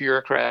bunch of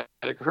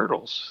bureaucratic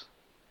hurdles.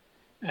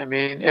 I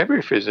mean,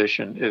 every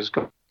physician is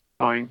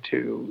going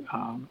to,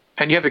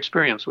 and you have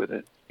experience with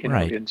it,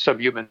 right, in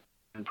subhuman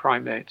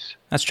primates.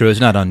 That's true. It's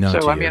not unknown to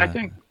you. So,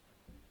 you.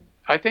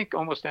 I think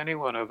almost any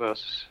one of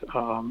us,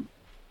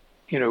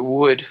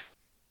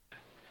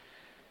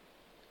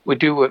 would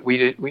do what we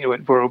did,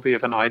 what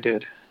Vorobiev and I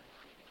did.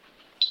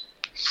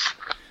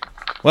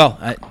 Well,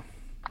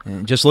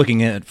 just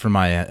looking at it from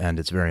my end,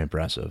 it's very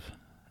impressive.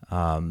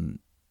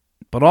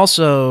 But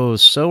also,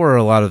 so are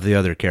a lot of the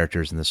other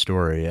characters in the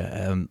story.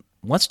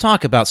 Let's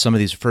talk about some of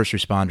these first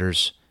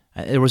responders.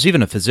 There was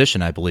even a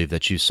physician, I believe,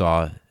 that you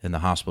saw in the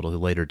hospital who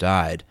later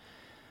died.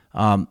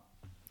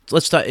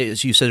 Let's start.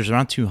 As you said, there's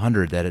around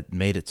 200 that had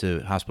made it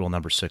to hospital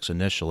number 6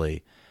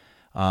 initially.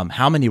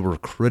 How many were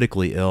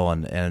critically ill?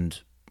 And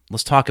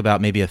let's talk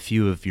about maybe a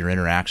few of your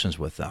interactions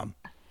with them.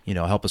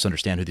 Help us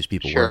understand who these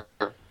people were.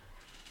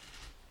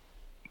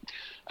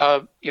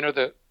 Sure.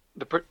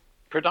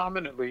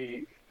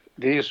 Predominantly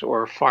these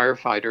were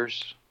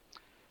firefighters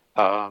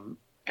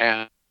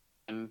and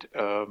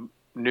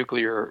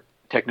nuclear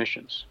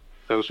technicians.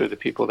 Those are the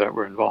people that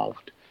were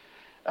involved.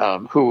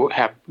 Who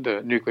have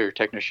the nuclear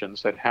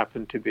technicians that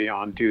happened to be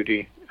on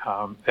duty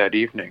that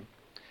evening,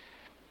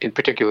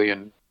 particularly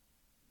in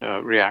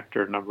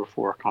reactor number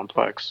 4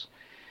 complex.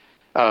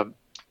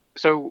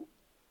 So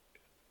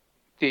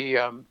the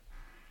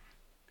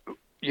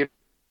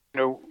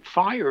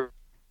fire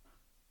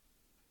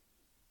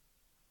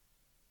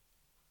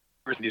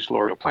in these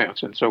L'Oreal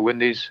plants, and so when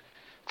these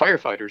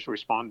firefighters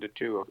responded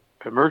to an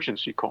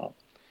emergency call,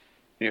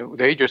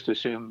 they just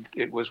assumed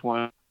it was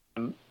one.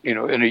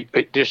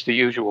 Just the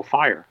usual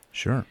fire.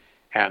 Sure.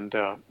 And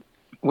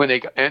when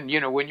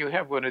you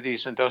have one of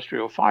these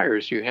industrial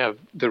fires, you have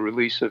the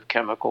release of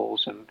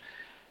chemicals and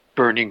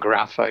burning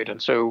graphite,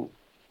 and so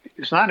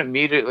it's not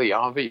immediately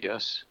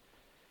obvious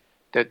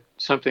that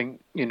something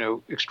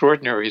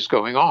extraordinary is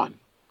going on.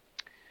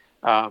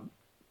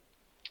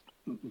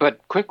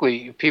 But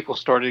quickly, people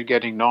started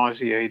getting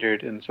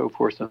nauseated and so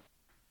forth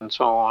and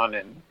so on,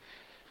 and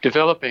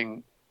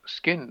developing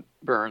skin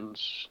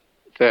burns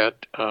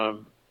that.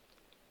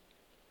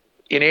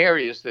 In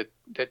areas that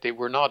they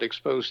were not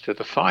exposed to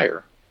the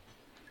fire,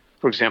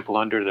 for example,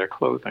 under their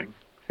clothing,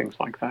 things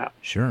like that.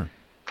 Sure.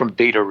 From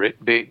beta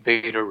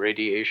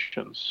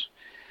radiations.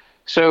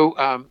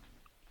 So,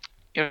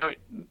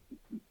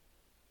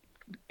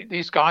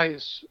 these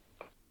guys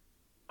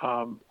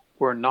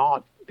were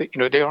not, they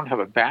don't have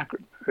a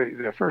background.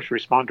 The first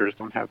responders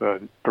don't have a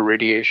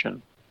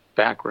radiation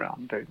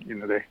background. They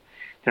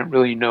don't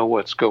really know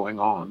what's going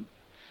on.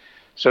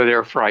 So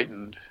they're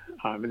frightened.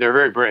 They're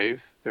very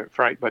brave. They're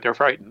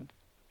frightened,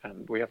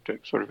 and we have to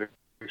sort of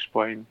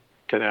explain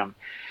to them.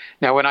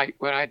 Now, when I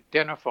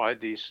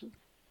identified these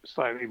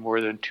slightly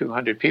more than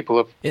 200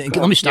 people,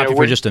 let me stop you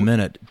for just a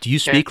minute. Do you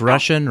speak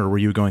Russian, or were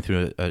you going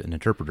through an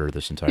interpreter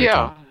this entire time?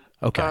 Yeah.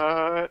 Okay.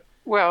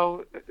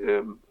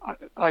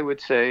 I would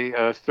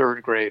say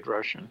third grade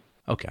Russian.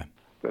 Okay.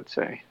 Let's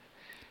say.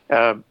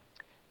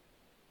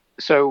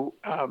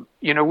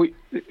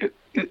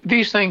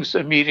 These things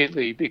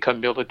immediately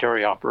become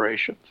military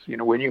operations.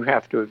 When you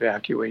have to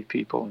evacuate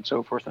people and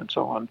so forth and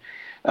so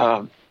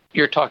on,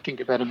 you're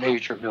talking about a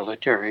major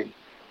military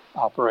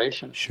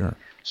operation. Sure.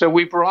 So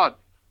we brought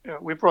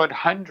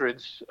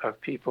hundreds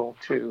of people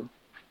to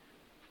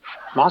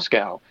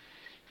Moscow,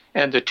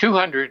 and the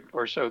 200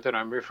 or so that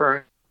I'm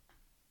referring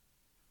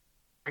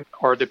to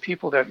are the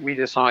people that we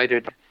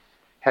decided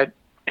had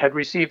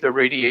received a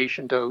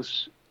radiation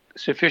dose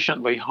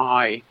sufficiently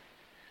high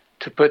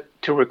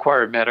to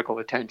require medical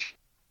attention.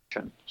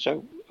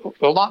 So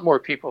a lot more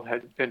people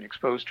had been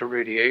exposed to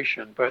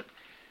radiation, but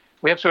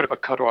we have sort of a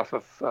cutoff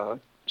of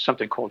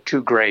something called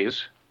 2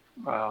 grays,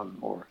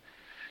 or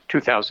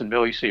 2,000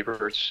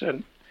 millisieverts,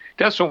 and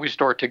that's when we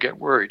start to get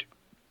worried.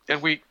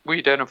 And we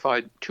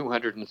identified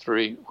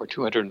 203 or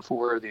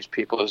 204 of these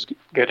people as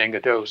getting a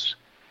dose.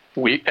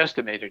 We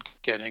estimated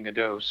getting a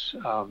dose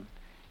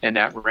in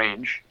that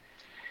range.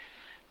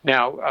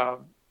 Now,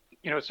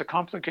 it's a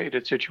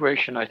complicated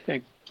situation. I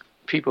think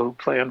people who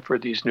plan for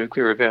these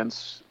nuclear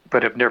events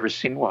but have never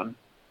seen one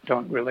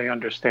don't really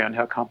understand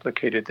how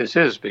complicated this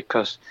is,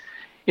 because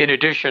in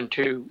addition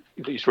to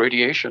these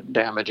radiation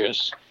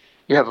damages,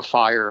 you have a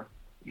fire,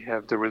 you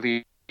have the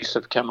release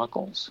of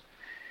chemicals.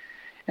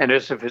 And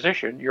as a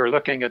physician, you're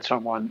looking at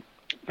someone,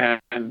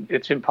 and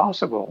it's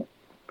impossible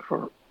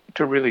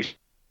to really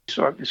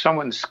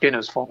someone's skin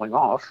is falling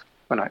off.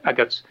 I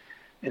that's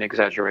an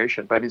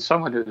exaggeration, but in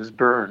someone who is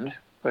burned,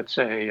 let's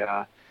say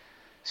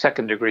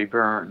second-degree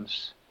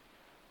burns,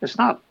 it's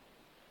not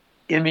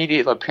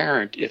immediately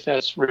apparent if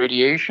that's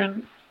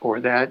radiation or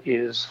that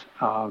is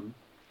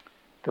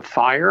the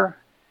fire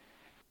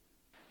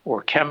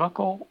or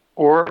chemical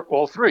or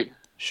all three.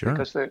 Sure.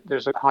 Because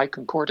there's a high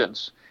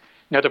concordance.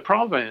 Now, the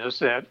problem is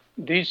that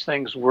these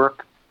things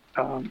work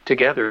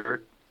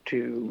together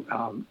to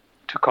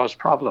cause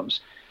problems.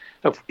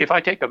 So if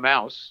I take a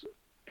mouse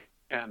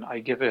and I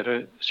give it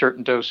a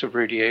certain dose of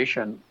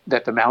radiation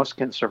that the mouse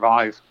can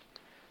survive,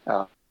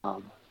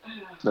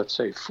 let's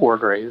say 4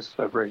 grays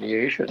of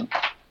radiation.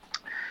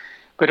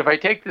 But if I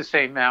take the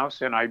same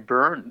mouse and I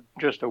burn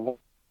just a 1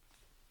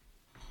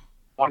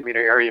 meter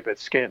area of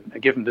its skin, I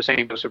give them the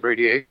same dose of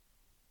radiation,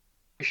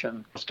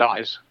 it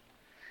dies.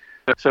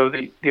 So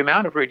the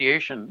amount of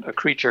radiation a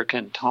creature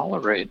can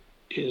tolerate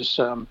is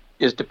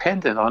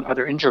dependent on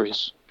other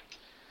injuries.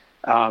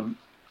 And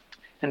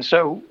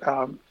so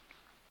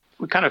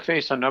we kind of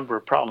face a number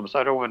of problems.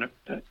 I don't want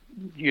to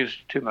use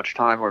too much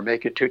time or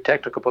make it too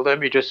technical, but let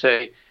me just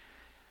say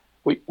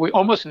we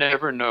almost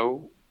never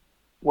know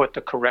what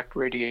the correct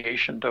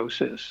radiation dose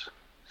is.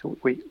 So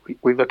we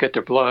look at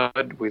their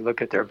blood, we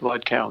look at their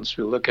blood counts,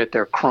 we look at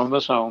their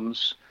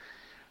chromosomes,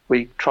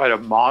 we try to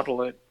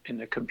model it in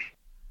the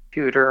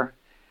computer.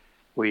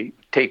 We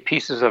take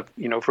pieces of,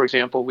 for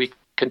example, we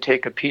can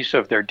take a piece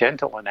of their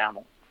dental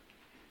enamel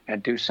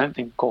and do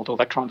something called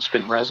electron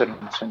spin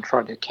resonance and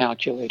try to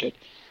calculate it.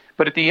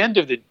 But at the end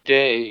of the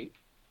day,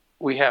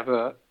 we have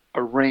a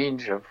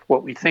range of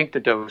what we think the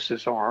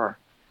doses are,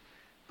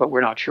 but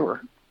we're not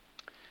sure.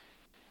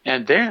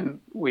 And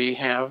then we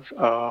have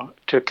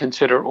to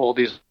consider all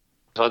these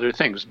other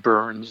things,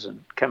 burns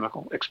and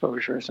chemical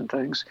exposures and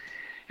things.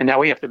 And now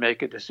we have to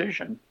make a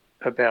decision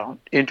about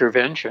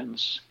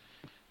interventions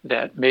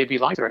that may be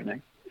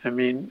life-threatening. I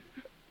mean,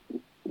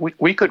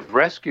 we could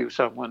rescue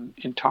someone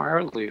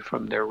entirely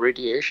from their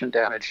radiation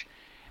damage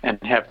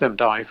and have them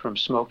die from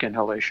smoke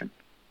inhalation.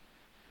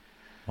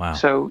 Wow.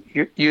 So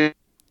you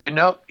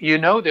know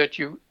that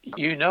you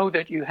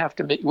have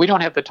to make. We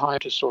don't have the time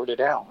to sort it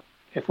out.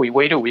 If we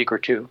wait a week or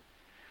two,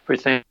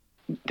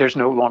 there's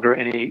no longer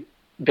any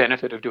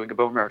benefit of doing a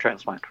bone marrow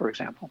transplant, for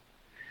example.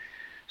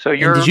 So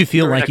did you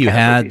feel like you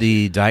had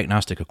the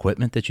diagnostic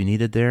equipment that you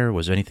needed there?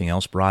 Was anything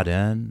else brought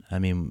in? I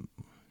mean,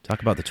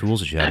 talk about the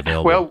tools that you had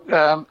available.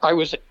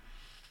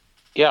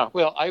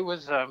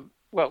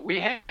 Well, we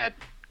had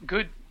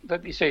good,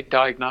 let me say,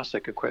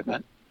 diagnostic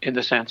equipment in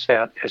the sense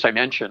that, as I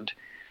mentioned,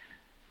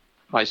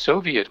 my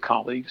Soviet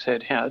colleagues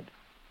had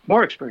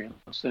more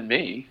experience than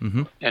me,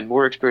 mm-hmm. and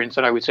more experience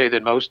than I would say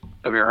than most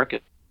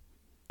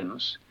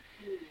Americans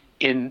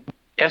in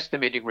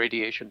estimating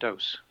radiation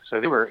dose. So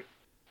they were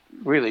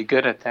really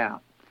good at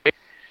that.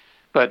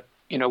 But,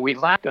 we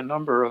lacked a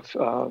number of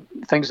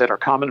things that are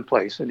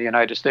commonplace in the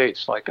United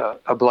States, like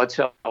a blood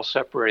cell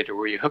separator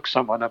where you hook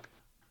someone up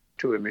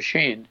to a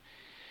machine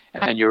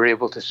and you're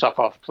able to suck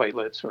off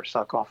platelets or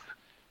suck off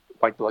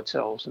white blood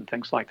cells and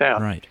things like that.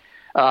 Right.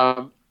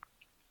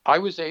 I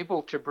was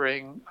able to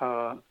bring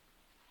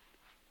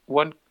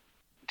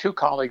two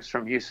colleagues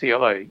from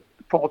UCLA,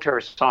 Paul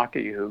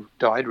Terasaki, who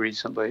died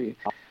recently.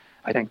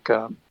 I think,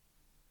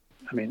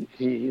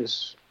 he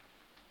is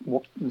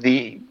one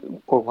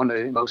of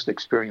the most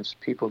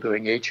experienced people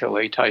doing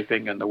HLA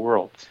typing in the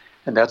world.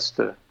 And that's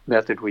the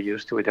method we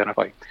use to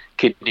identify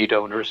kidney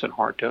donors and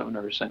heart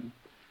donors and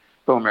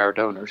bone marrow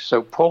donors.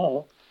 So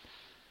Paul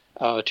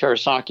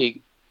Terasaki,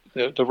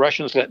 the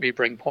Russians let me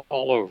bring Paul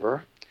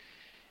over.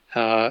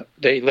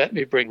 They let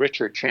me bring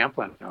Richard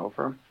Champlin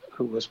over,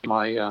 who was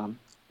my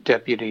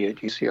deputy at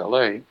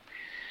UCLA.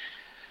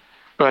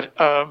 But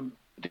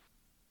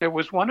there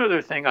was one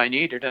other thing I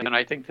needed, and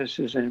I think this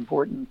is an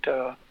important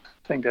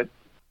thing, that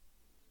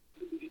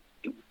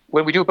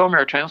when we do a bone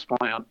marrow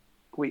transplant,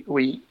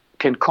 we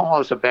can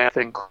cause a bad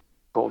thing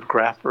called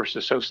graft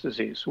versus host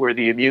disease, where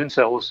the immune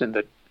cells in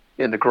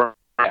the graft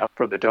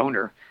for the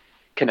donor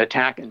can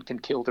attack and can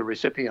kill the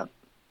recipient.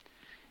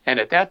 And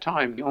at that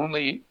time, the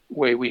only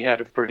way we had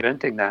of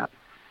preventing that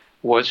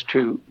was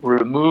to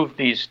remove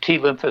these T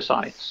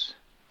lymphocytes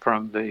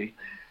from the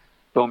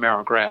bone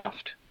marrow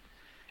graft.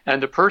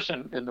 And the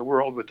person in the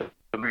world with the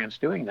experience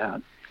doing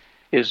that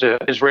is an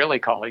Israeli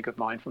colleague of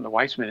mine from the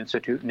Weizmann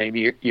Institute named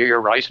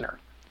Yair Reisner.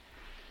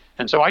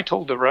 And so I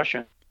told the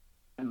Russians,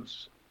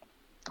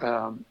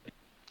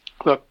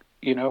 look,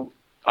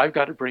 I've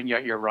got to bring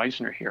Yair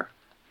Reisner here.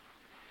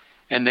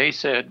 And they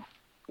said,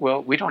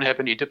 well, we don't have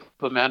any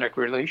diplomatic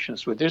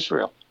relations with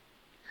Israel.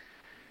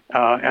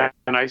 And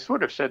I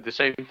sort of said the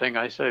same thing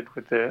I said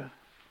with the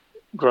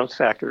growth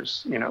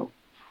factors,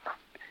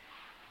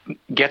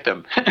 get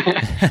them.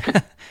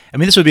 I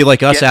mean, this would be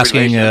like us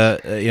asking,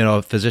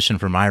 a physician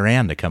from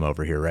Iran to come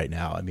over here right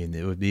now. I mean,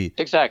 it would be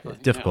exactly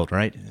difficult,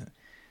 right?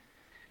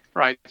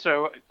 Right.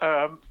 So,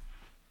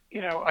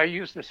 I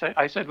used to say,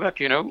 I said, look,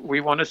 we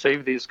want to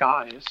save these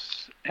guys.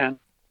 And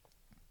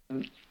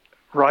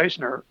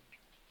Reisner,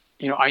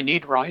 I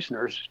need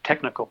Reisner's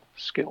technical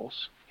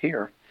skills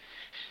here.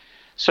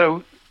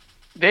 So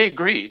they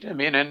agreed. I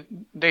mean,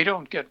 and they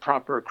don't get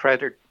proper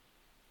credit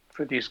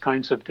for these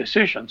kinds of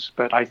decisions,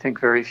 but I think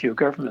very few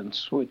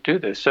governments would do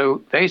this.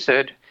 So they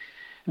said,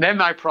 then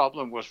my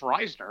problem was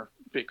Reisner,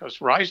 because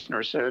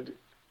Reisner said,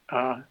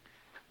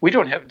 we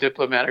don't have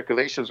diplomatic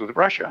relations with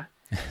Russia.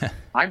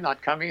 I'm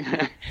not coming.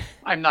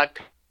 I'm not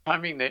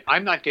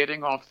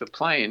getting off the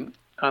plane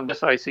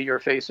unless I see your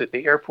face at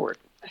the airport.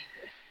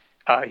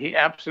 He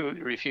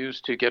absolutely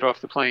refused to get off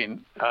the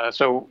plane.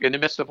 So in the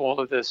midst of all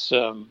of this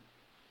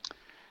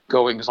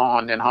goings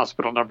on in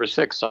hospital number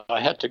 6. So I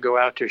had to go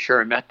out to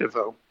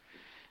Sheremetyevo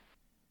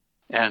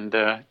and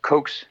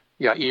coax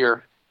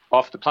Yair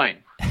off the plane.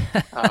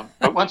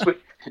 But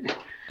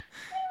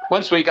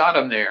once we got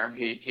him there,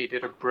 he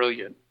did a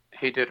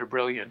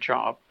brilliant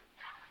job,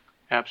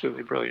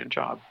 absolutely brilliant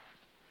job.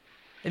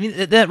 I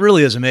mean, that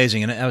really is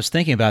amazing. And I was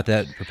thinking about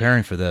that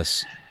preparing for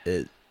this.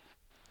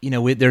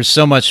 There's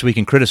so much we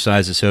can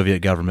criticize the Soviet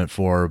government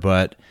for,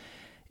 but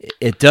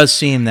it does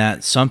seem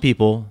that some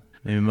people,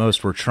 maybe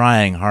most, were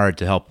trying hard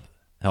to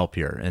help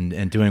here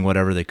and doing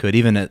whatever they could,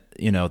 even at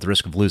the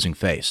risk of losing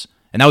face.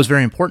 And that was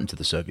very important to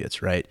the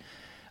Soviets, right?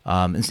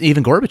 And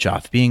even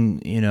Gorbachev being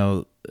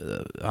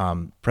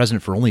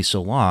president for only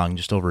so long,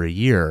 just over a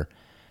year,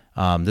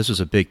 this was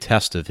a big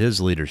test of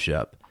his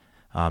leadership,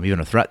 even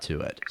a threat to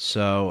it.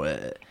 So,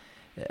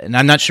 and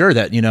I'm not sure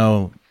that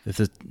if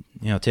the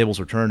tables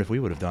were turned, if we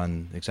would have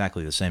done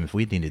exactly the same if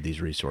we needed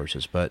these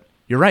resources. But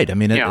you're right. I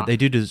mean, they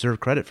do deserve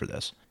credit for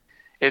this.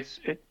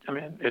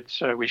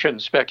 We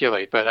shouldn't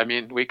speculate, but I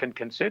mean, we can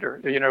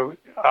consider.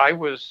 I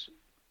was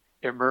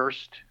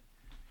immersed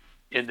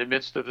in the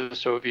midst of the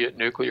Soviet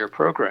nuclear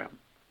program,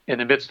 in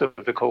the midst of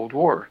the Cold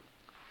War.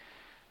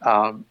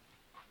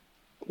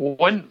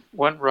 One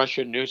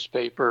Russian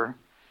newspaper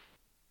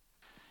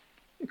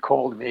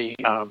called me.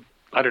 I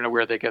don't know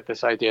where they get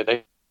this idea.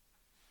 They're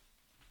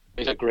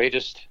the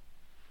greatest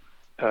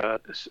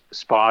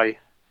spy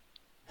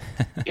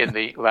in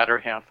the latter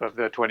half of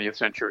the 20th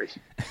century,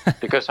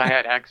 because I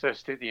had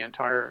access to the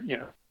entire,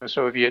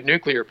 Soviet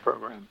nuclear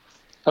program.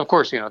 Of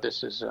course,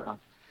 this is a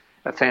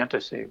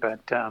fantasy, but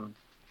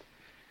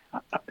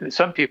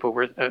some people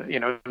were,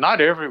 not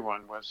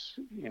everyone was,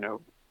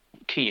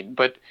 keen,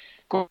 but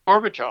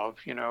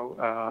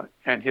Gorbachev,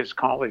 and his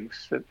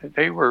colleagues,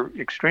 they were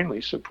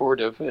extremely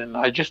supportive, and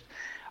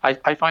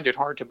I find it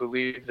hard to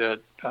believe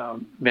that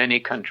many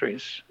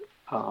countries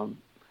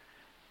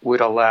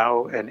would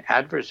allow an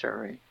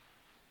adversary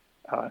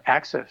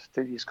access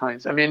to these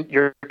kinds. I mean,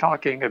 you're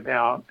talking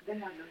about,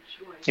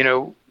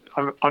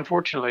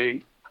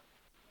 unfortunately,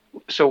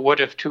 so what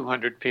if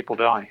 200 people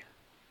die?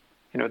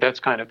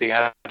 That's kind of the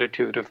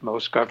attitude of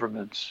most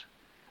governments.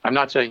 I'm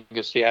not saying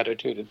it's the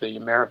attitude of the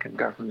American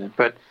government,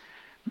 but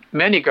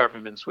many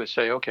governments would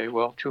say, okay,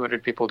 well,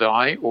 200 people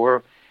die,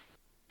 or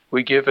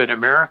we give an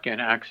American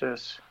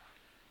access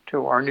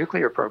to our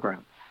nuclear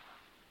program.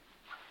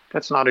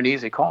 That's not an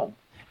easy call.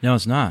 No,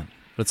 it's not.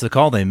 But it's the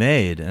call they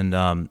made. And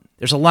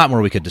there's a lot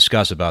more we could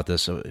discuss about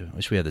this. So I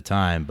wish we had the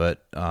time.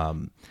 But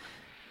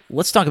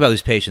let's talk about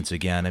these patients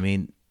again. I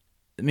mean,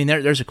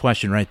 there's a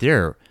question right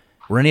there.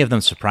 Were any of them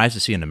surprised to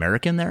see an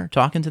American there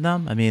talking to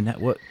them? I mean,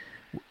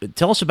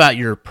 tell us about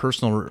your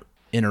personal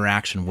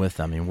interaction with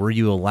them. I mean, were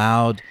you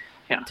allowed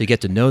to get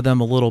to know them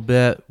a little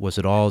bit? Was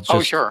it all just...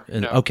 Oh, sure.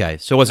 Okay,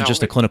 so it wasn't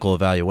just a clinical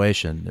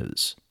evaluation. It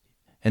was...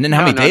 And then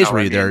how many days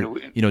were you there,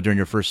 during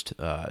your first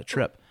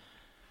trip?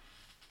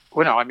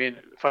 Well, no, I mean,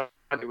 I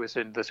was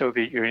in the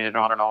Soviet Union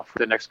on and off for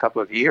the next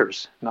couple of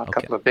years, not a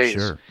couple of days.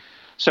 Sure.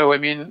 So, I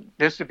mean,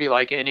 this would be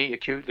like any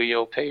acutely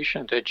ill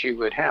patient that you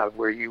would have,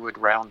 where you would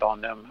round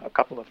on them a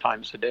couple of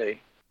times a day.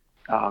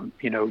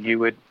 You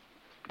would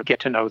get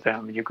to know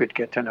them. You could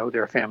get to know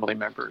their family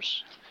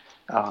members.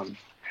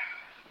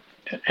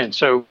 And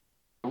so,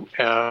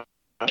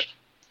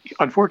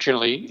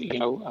 unfortunately,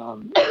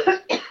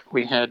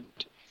 we had...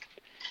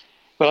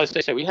 Well, as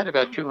I say, we had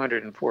about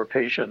 204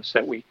 patients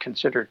that we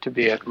considered to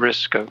be at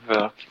risk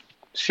of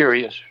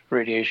serious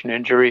radiation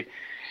injury.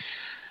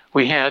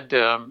 We had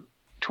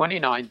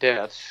 29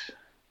 deaths.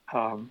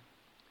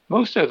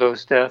 Most of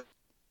those deaths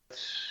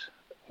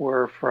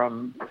were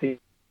from the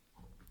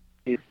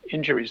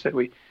injuries that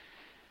we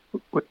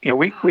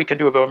can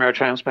do a bone marrow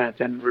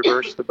transplant and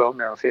reverse the bone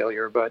marrow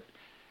failure, but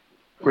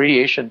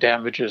radiation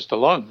damages the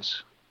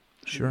lungs.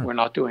 Sure. We're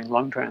not doing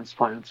lung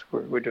transplants.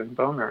 We're doing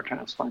bone marrow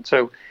transplants.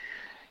 So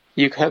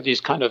you have these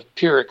kind of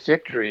Pyrrhic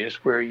victories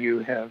where you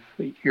have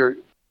your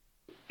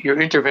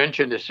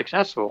intervention is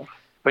successful,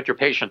 but your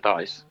patient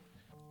dies.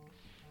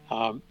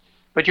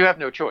 But you have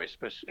no choice.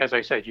 But as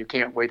I said, you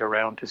can't wait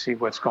around to see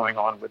what's going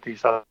on with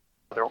these other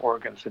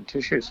organs and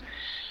tissues.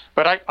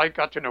 But I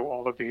got to know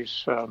all of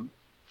these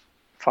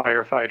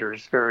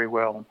firefighters very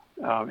well,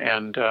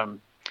 and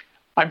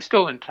I'm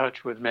still in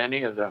touch with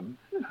many of them.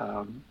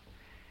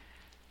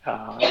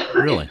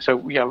 Really?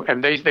 So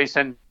and they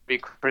send me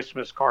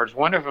Christmas cards.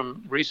 One of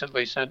them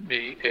recently sent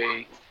me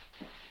a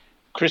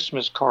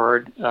Christmas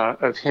card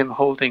of him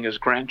holding his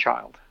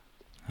grandchild.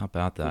 How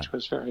about that? Which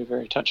was very,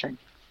 very touching.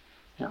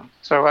 Yeah.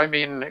 So I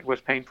mean, it was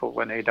painful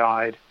when they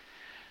died,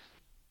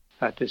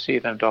 to see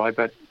them die,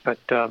 but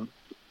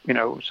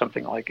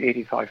something like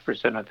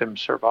 85% of them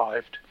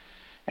survived,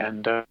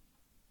 and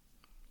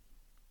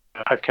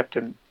I've kept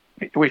them.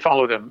 We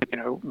follow them.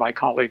 My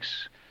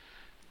colleagues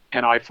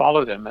and I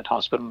follow them at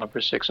Hospital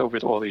Number 6 over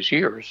all these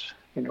years.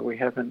 We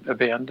haven't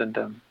abandoned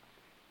them.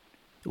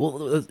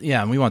 Well,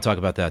 yeah, and we want to talk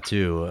about that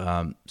too.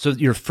 So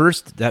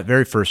that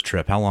very first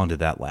trip, how long did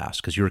that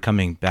last? Because you were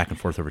coming back and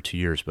forth over 2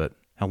 years, but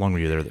how long were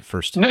you there the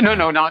first? No,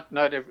 not.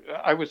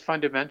 I was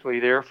fundamentally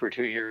there for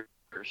 2 years.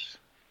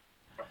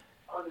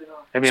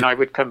 I mean, I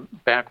would come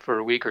back for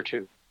a week or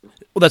two.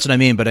 Well, that's what I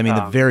mean. But I mean,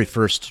 the very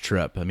first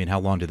trip. I mean, how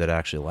long did that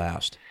actually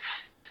last?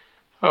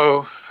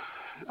 Oh,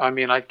 I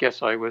mean, I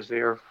guess I was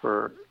there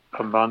for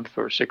a month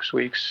or 6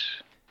 weeks.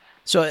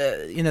 So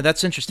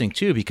that's interesting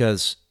too,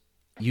 because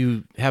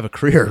you have a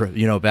career,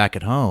 back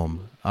at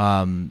home.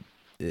 And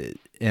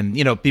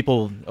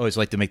people always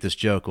like to make this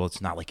joke. Well,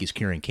 it's not like he's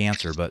curing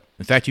cancer, but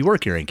in fact, you were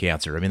curing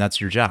cancer. I mean, that's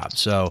your job.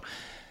 So,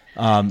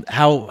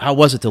 how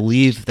was it to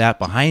leave that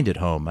behind at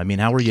home? I mean,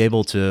 how were you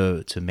able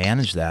to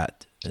manage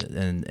that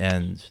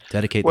and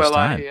dedicate this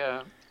time?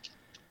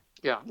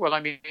 Well, I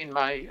mean,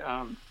 my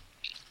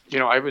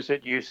I was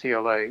at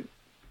UCLA,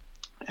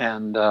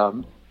 and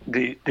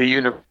the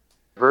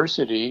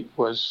university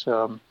was,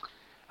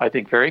 I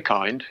think, very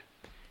kind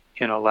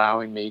in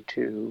allowing me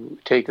to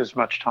take as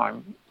much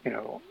time.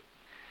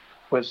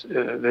 Was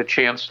the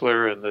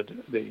chancellor and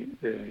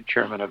the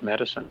chairman of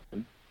medicine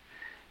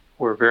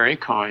were very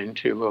kind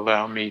to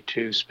allow me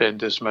to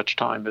spend as much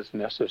time as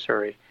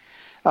necessary.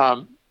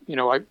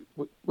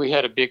 We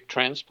had a big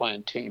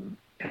transplant team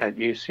at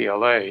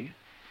UCLA,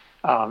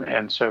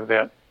 and so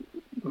that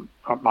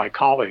my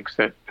colleagues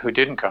who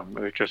didn't come,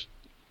 it was just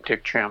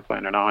Dick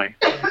Champlin and I,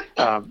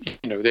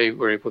 they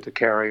were able to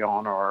carry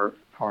on our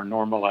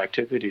normal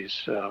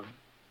activities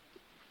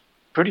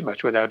pretty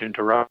much without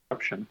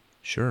interruption.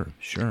 Sure.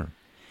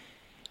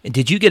 And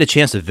did you get a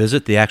chance to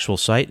visit the actual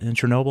site in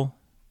Chernobyl?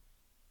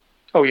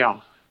 Oh, yeah.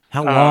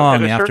 How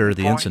long after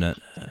the incident?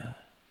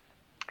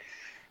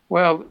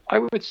 Well, I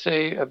would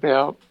say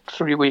about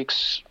 3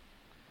 weeks,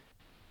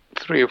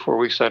 3 or 4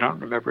 weeks. I don't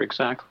remember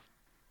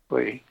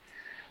exactly.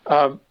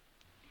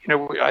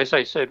 As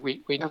I said,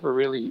 we never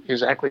really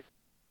exactly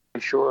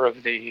sure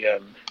of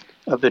the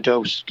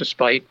dose,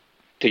 despite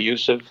the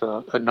use of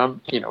a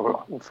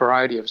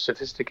variety of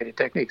sophisticated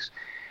techniques.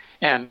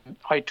 And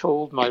I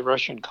told my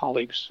Russian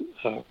colleagues,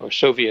 or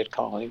Soviet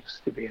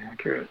colleagues, to be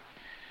accurate,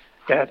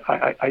 that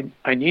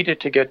I needed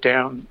to get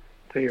down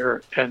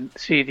there and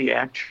see the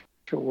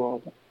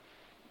actual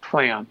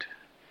plant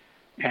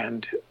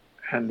and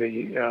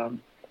the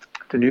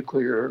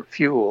nuclear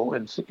fuel,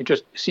 and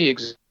just see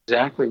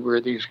exactly where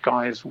these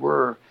guys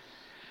were,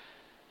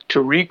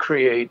 to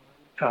recreate,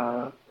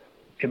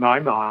 in my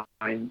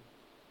mind,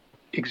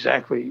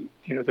 exactly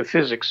the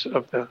physics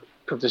of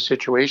the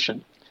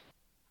situation.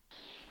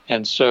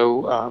 And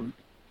so,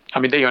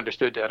 they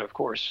understood that, of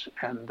course.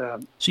 And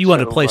so you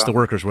wanted to place the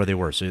workers where they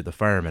were. So the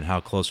firemen, how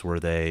close were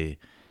they?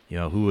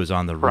 Who was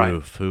on the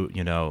roof? Who,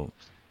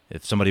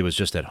 if somebody was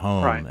just at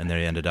home and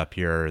they ended up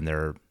here and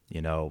they're,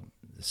 a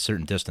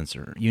certain distance,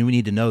 or you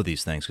need to know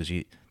these things because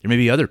there may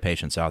be other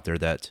patients out there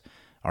that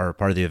are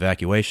part of the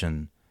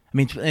evacuation. I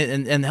mean,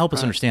 and help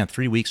us understand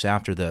 3 weeks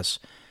after this,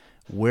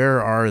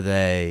 where are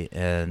they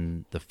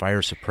in the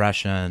fire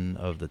suppression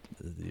of the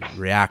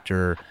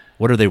reactor?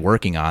 What are they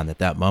working on at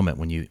that moment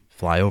when you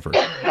fly over?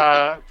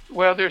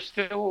 Well, they're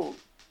still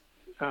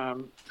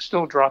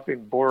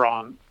dropping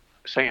boron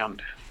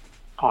sand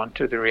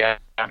onto the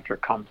reactor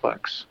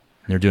complex.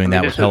 They're doing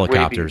that with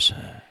helicopters.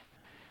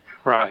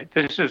 Right.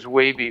 This is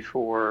way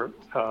before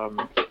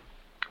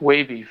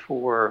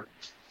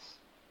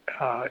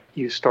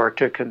you start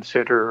to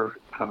consider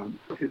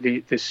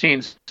the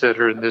scenes that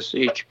are in this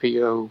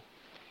HBO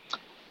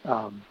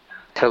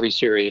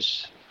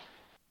teleseries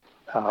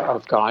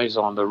of guys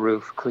on the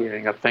roof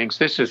cleaning up things.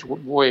 This is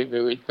way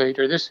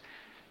later. This,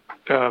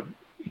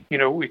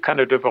 we kind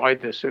of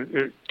divide this,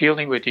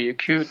 dealing with the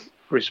acute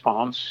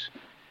response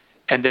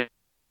and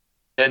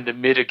then the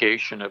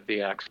mitigation of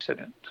the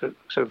accident.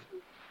 So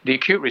the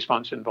acute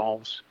response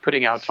involves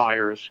putting out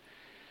fires,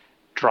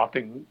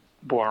 dropping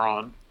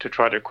boron to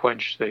try to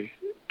quench the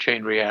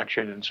chain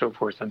reaction and so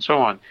forth and so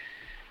on.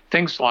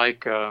 Things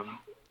like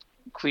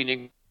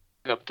cleaning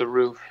up the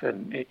roof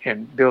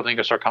and building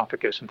a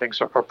sarcophagus and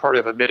things are part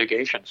of a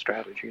mitigation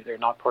strategy. They're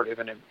not part of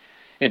an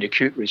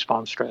acute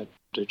response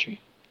strategy.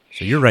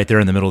 So you're right there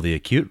in the middle of the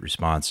acute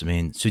response. I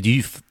mean, so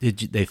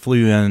they flew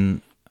you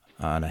in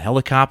on a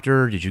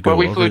helicopter? Did you go? Well,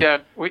 we flew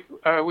down. We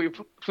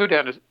flew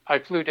down. I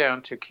flew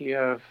down to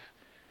Kiev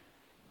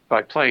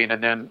by plane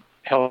and then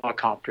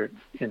helicoptered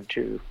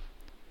into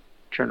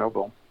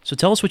Chernobyl. So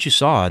tell us what you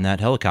saw in that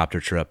helicopter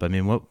trip. I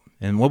mean, what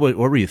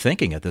were you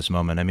thinking at this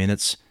moment? I mean,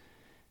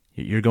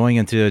 you're going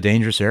into a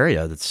dangerous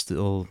area that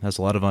still has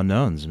a lot of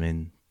unknowns. I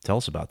mean, tell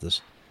us about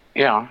this.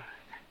 Yeah.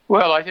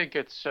 Well, I think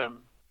it's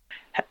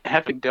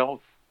having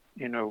dealt,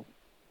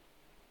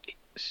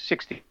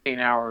 16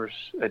 hours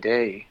a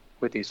day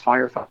with these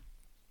firefighters,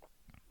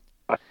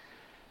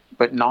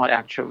 but not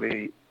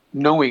actually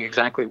knowing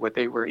exactly what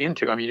they were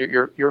into. I mean,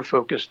 you're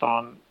focused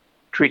on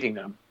treating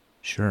them.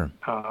 Sure.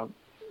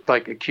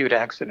 Like acute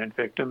accident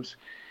victims.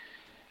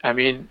 I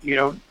mean,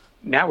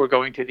 now we're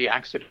going to the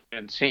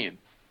accident scene.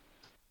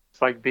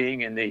 It's like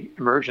being in the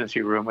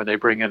emergency room when they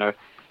bring in a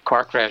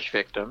car crash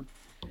victim,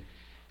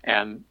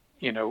 and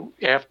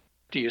after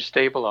you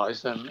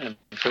stabilize them and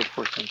so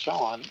forth and so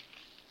on,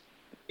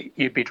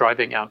 you'd be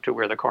driving out to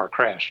where the car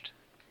crashed,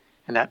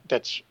 and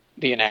that's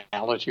the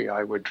analogy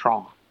I would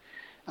draw.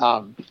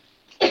 Of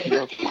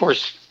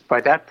course,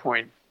 by that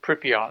point,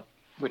 Pripyat,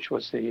 which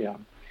was the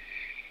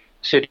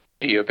city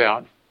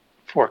about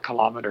 4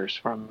 kilometers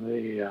from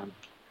the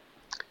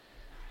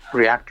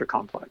reactor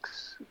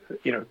complex.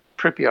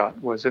 Pripyat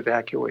was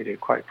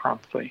evacuated quite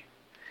promptly.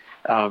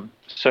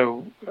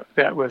 So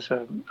that was,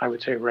 I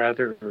would say, a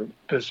rather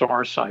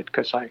bizarre sight,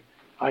 because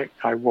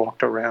I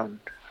walked around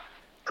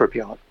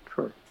Pripyat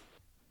for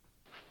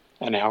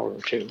an hour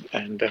or two,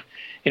 and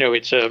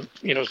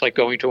it's like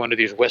going to one of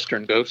these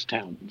Western ghost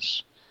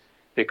towns,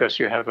 because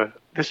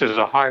this is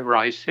a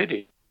high-rise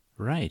city,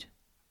 right?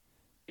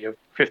 Of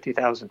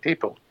 50,000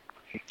 people,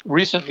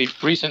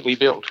 recently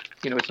built.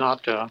 It's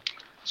not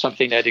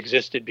something that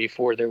existed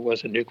before there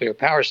was a nuclear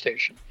power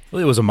station.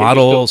 Well, it was a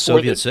model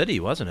Soviet city,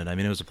 wasn't it? I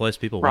mean, it was a place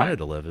people wanted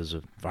to live as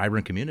a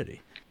vibrant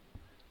community.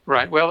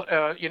 Right. Well,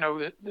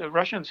 the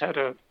Russians had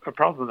a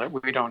problem that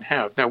we don't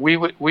have. Now, we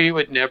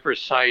would never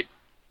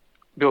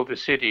build a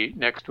city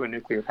next to a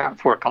nuclear power,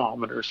 4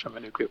 kilometers from a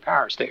nuclear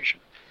power station,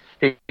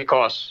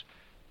 because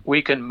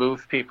we can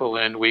move people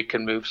in, we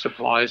can move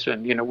supplies,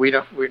 and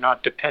we're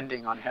not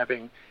depending on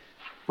having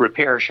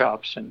repair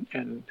shops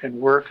and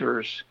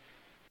workers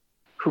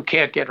who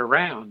can't get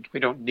around. We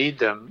don't need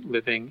them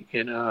living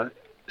in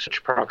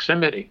such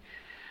proximity.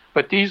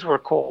 But these were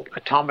called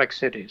atomic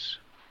cities.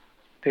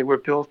 They were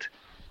built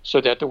so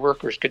that the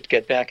workers could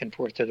get back and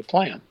forth to the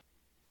plant,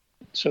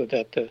 so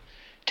that the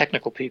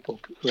technical people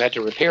who had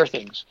to repair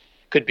things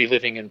could be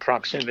living in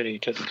proximity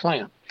to the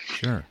plant.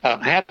 Sure.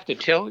 I have to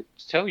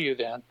tell you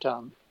that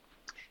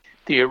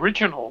the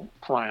original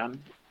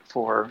plan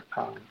for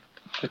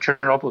the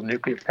Chernobyl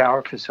nuclear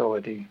power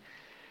facility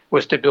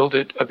was to build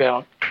it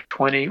about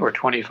 20 or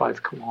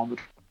 25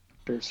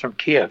 kilometers from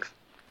Kiev.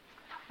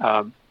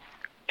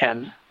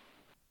 And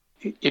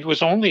it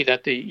was only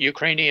that the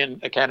Ukrainian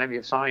Academy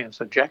of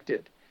Science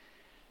objected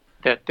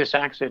that this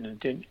accident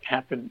didn't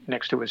happen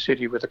next to a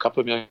city with a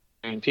couple of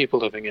million people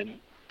living in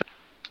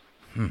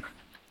it.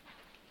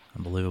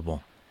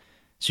 Unbelievable.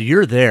 So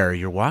you're there,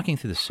 you're walking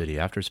through the city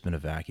after it's been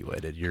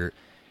evacuated. You're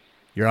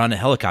on a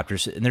helicopter,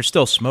 and there's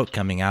still smoke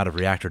coming out of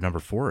reactor number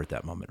 4 at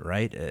that moment,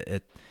 right?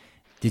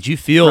 Did you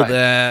feel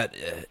that,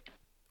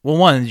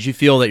 did you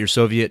feel that your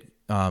Soviet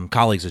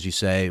colleagues, as you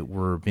say,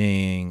 were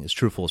being as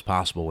truthful as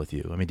possible with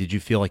you? I mean, did you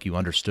feel like you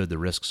understood the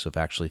risks of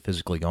actually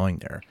physically going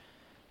there?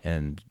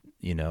 And,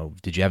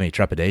 did you have any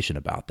trepidation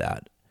about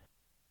that?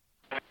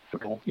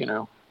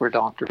 We're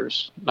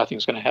doctors.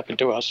 Nothing's going to happen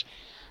to us.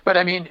 But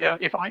I mean,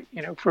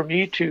 for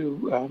me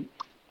to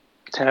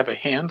have a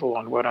handle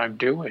on what I'm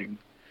doing,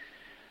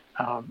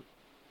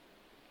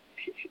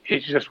 it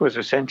just was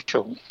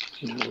essential,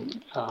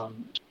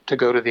 to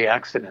go to the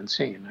accident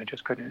scene. I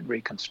just couldn't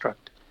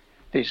reconstruct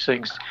these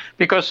things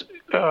because,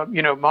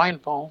 my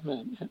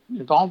involvement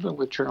with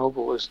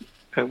Chernobyl is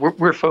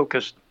we're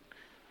focused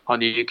on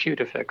the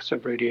acute effects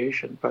of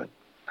radiation, but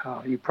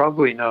you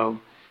probably know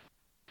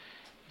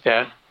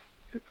that,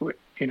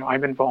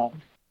 I'm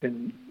involved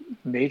in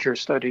major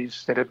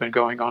studies that have been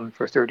going on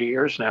for 30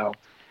 years now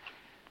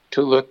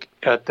to look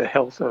at the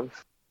health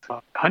of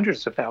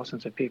hundreds of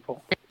thousands of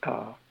people,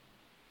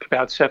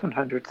 about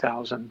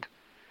 700,000,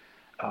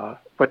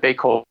 what they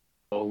call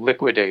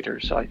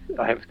liquidators. I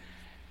have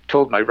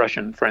told my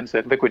Russian friends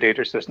that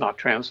liquidators does not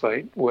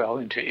translate well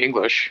into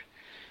English,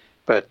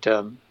 but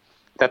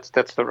that's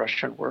the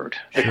Russian word,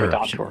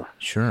 liquidator.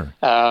 Sure.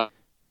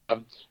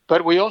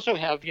 But we also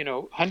have,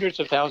 hundreds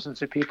of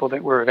thousands of people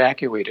that were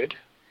evacuated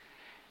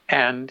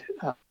and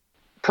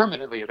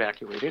permanently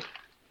evacuated.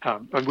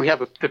 And we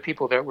have the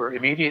people that were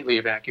immediately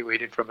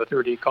evacuated from a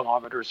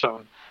 30-kilometer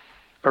zone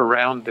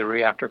around the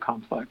reactor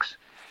complex.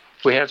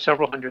 We have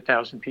several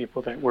 100,000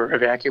 people that were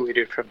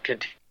evacuated from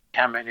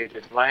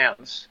contaminated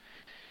lands,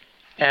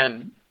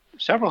 and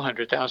several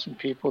 100,000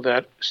 people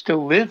that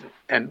still live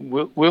and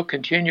will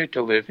continue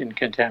to live in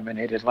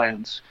contaminated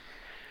lands.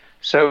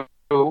 So,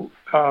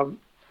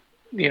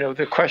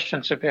 the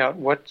questions about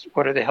what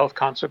are the health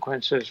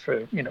consequences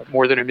for,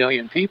 more than 1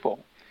 million people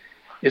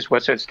is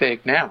what's at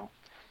stake now.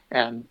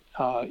 And,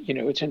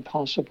 it's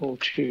impossible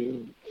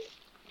to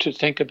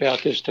think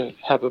about this, to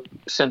have a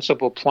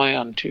sensible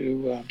plan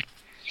to,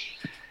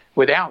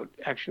 without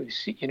actually,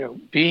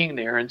 being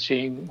there and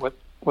seeing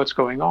what's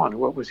going on,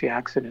 what was the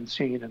accident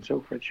scene and so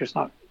forth. It's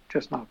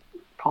just not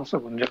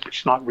possible. And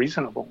it's not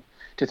reasonable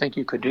to think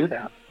you could do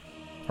that.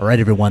 All right,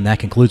 everyone, that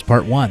concludes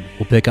part 1.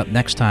 We'll pick up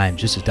next time,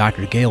 just as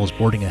Dr. Gale is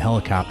boarding a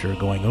helicopter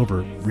going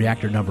over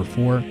reactor number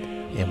 4,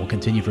 and we'll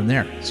continue from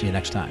there. See you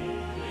next time.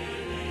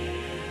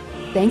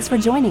 Thanks for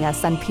joining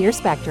us on Pure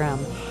Spectrum.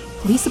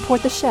 Please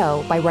support the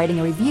show by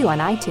writing a review on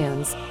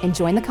iTunes and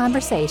join the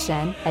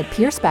conversation at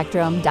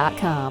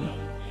purespectrum.com.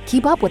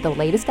 Keep up with the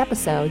latest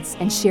episodes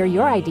and share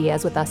your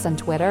ideas with us on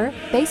Twitter,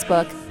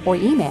 Facebook, or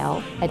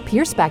email at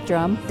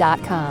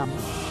purespectrum.com.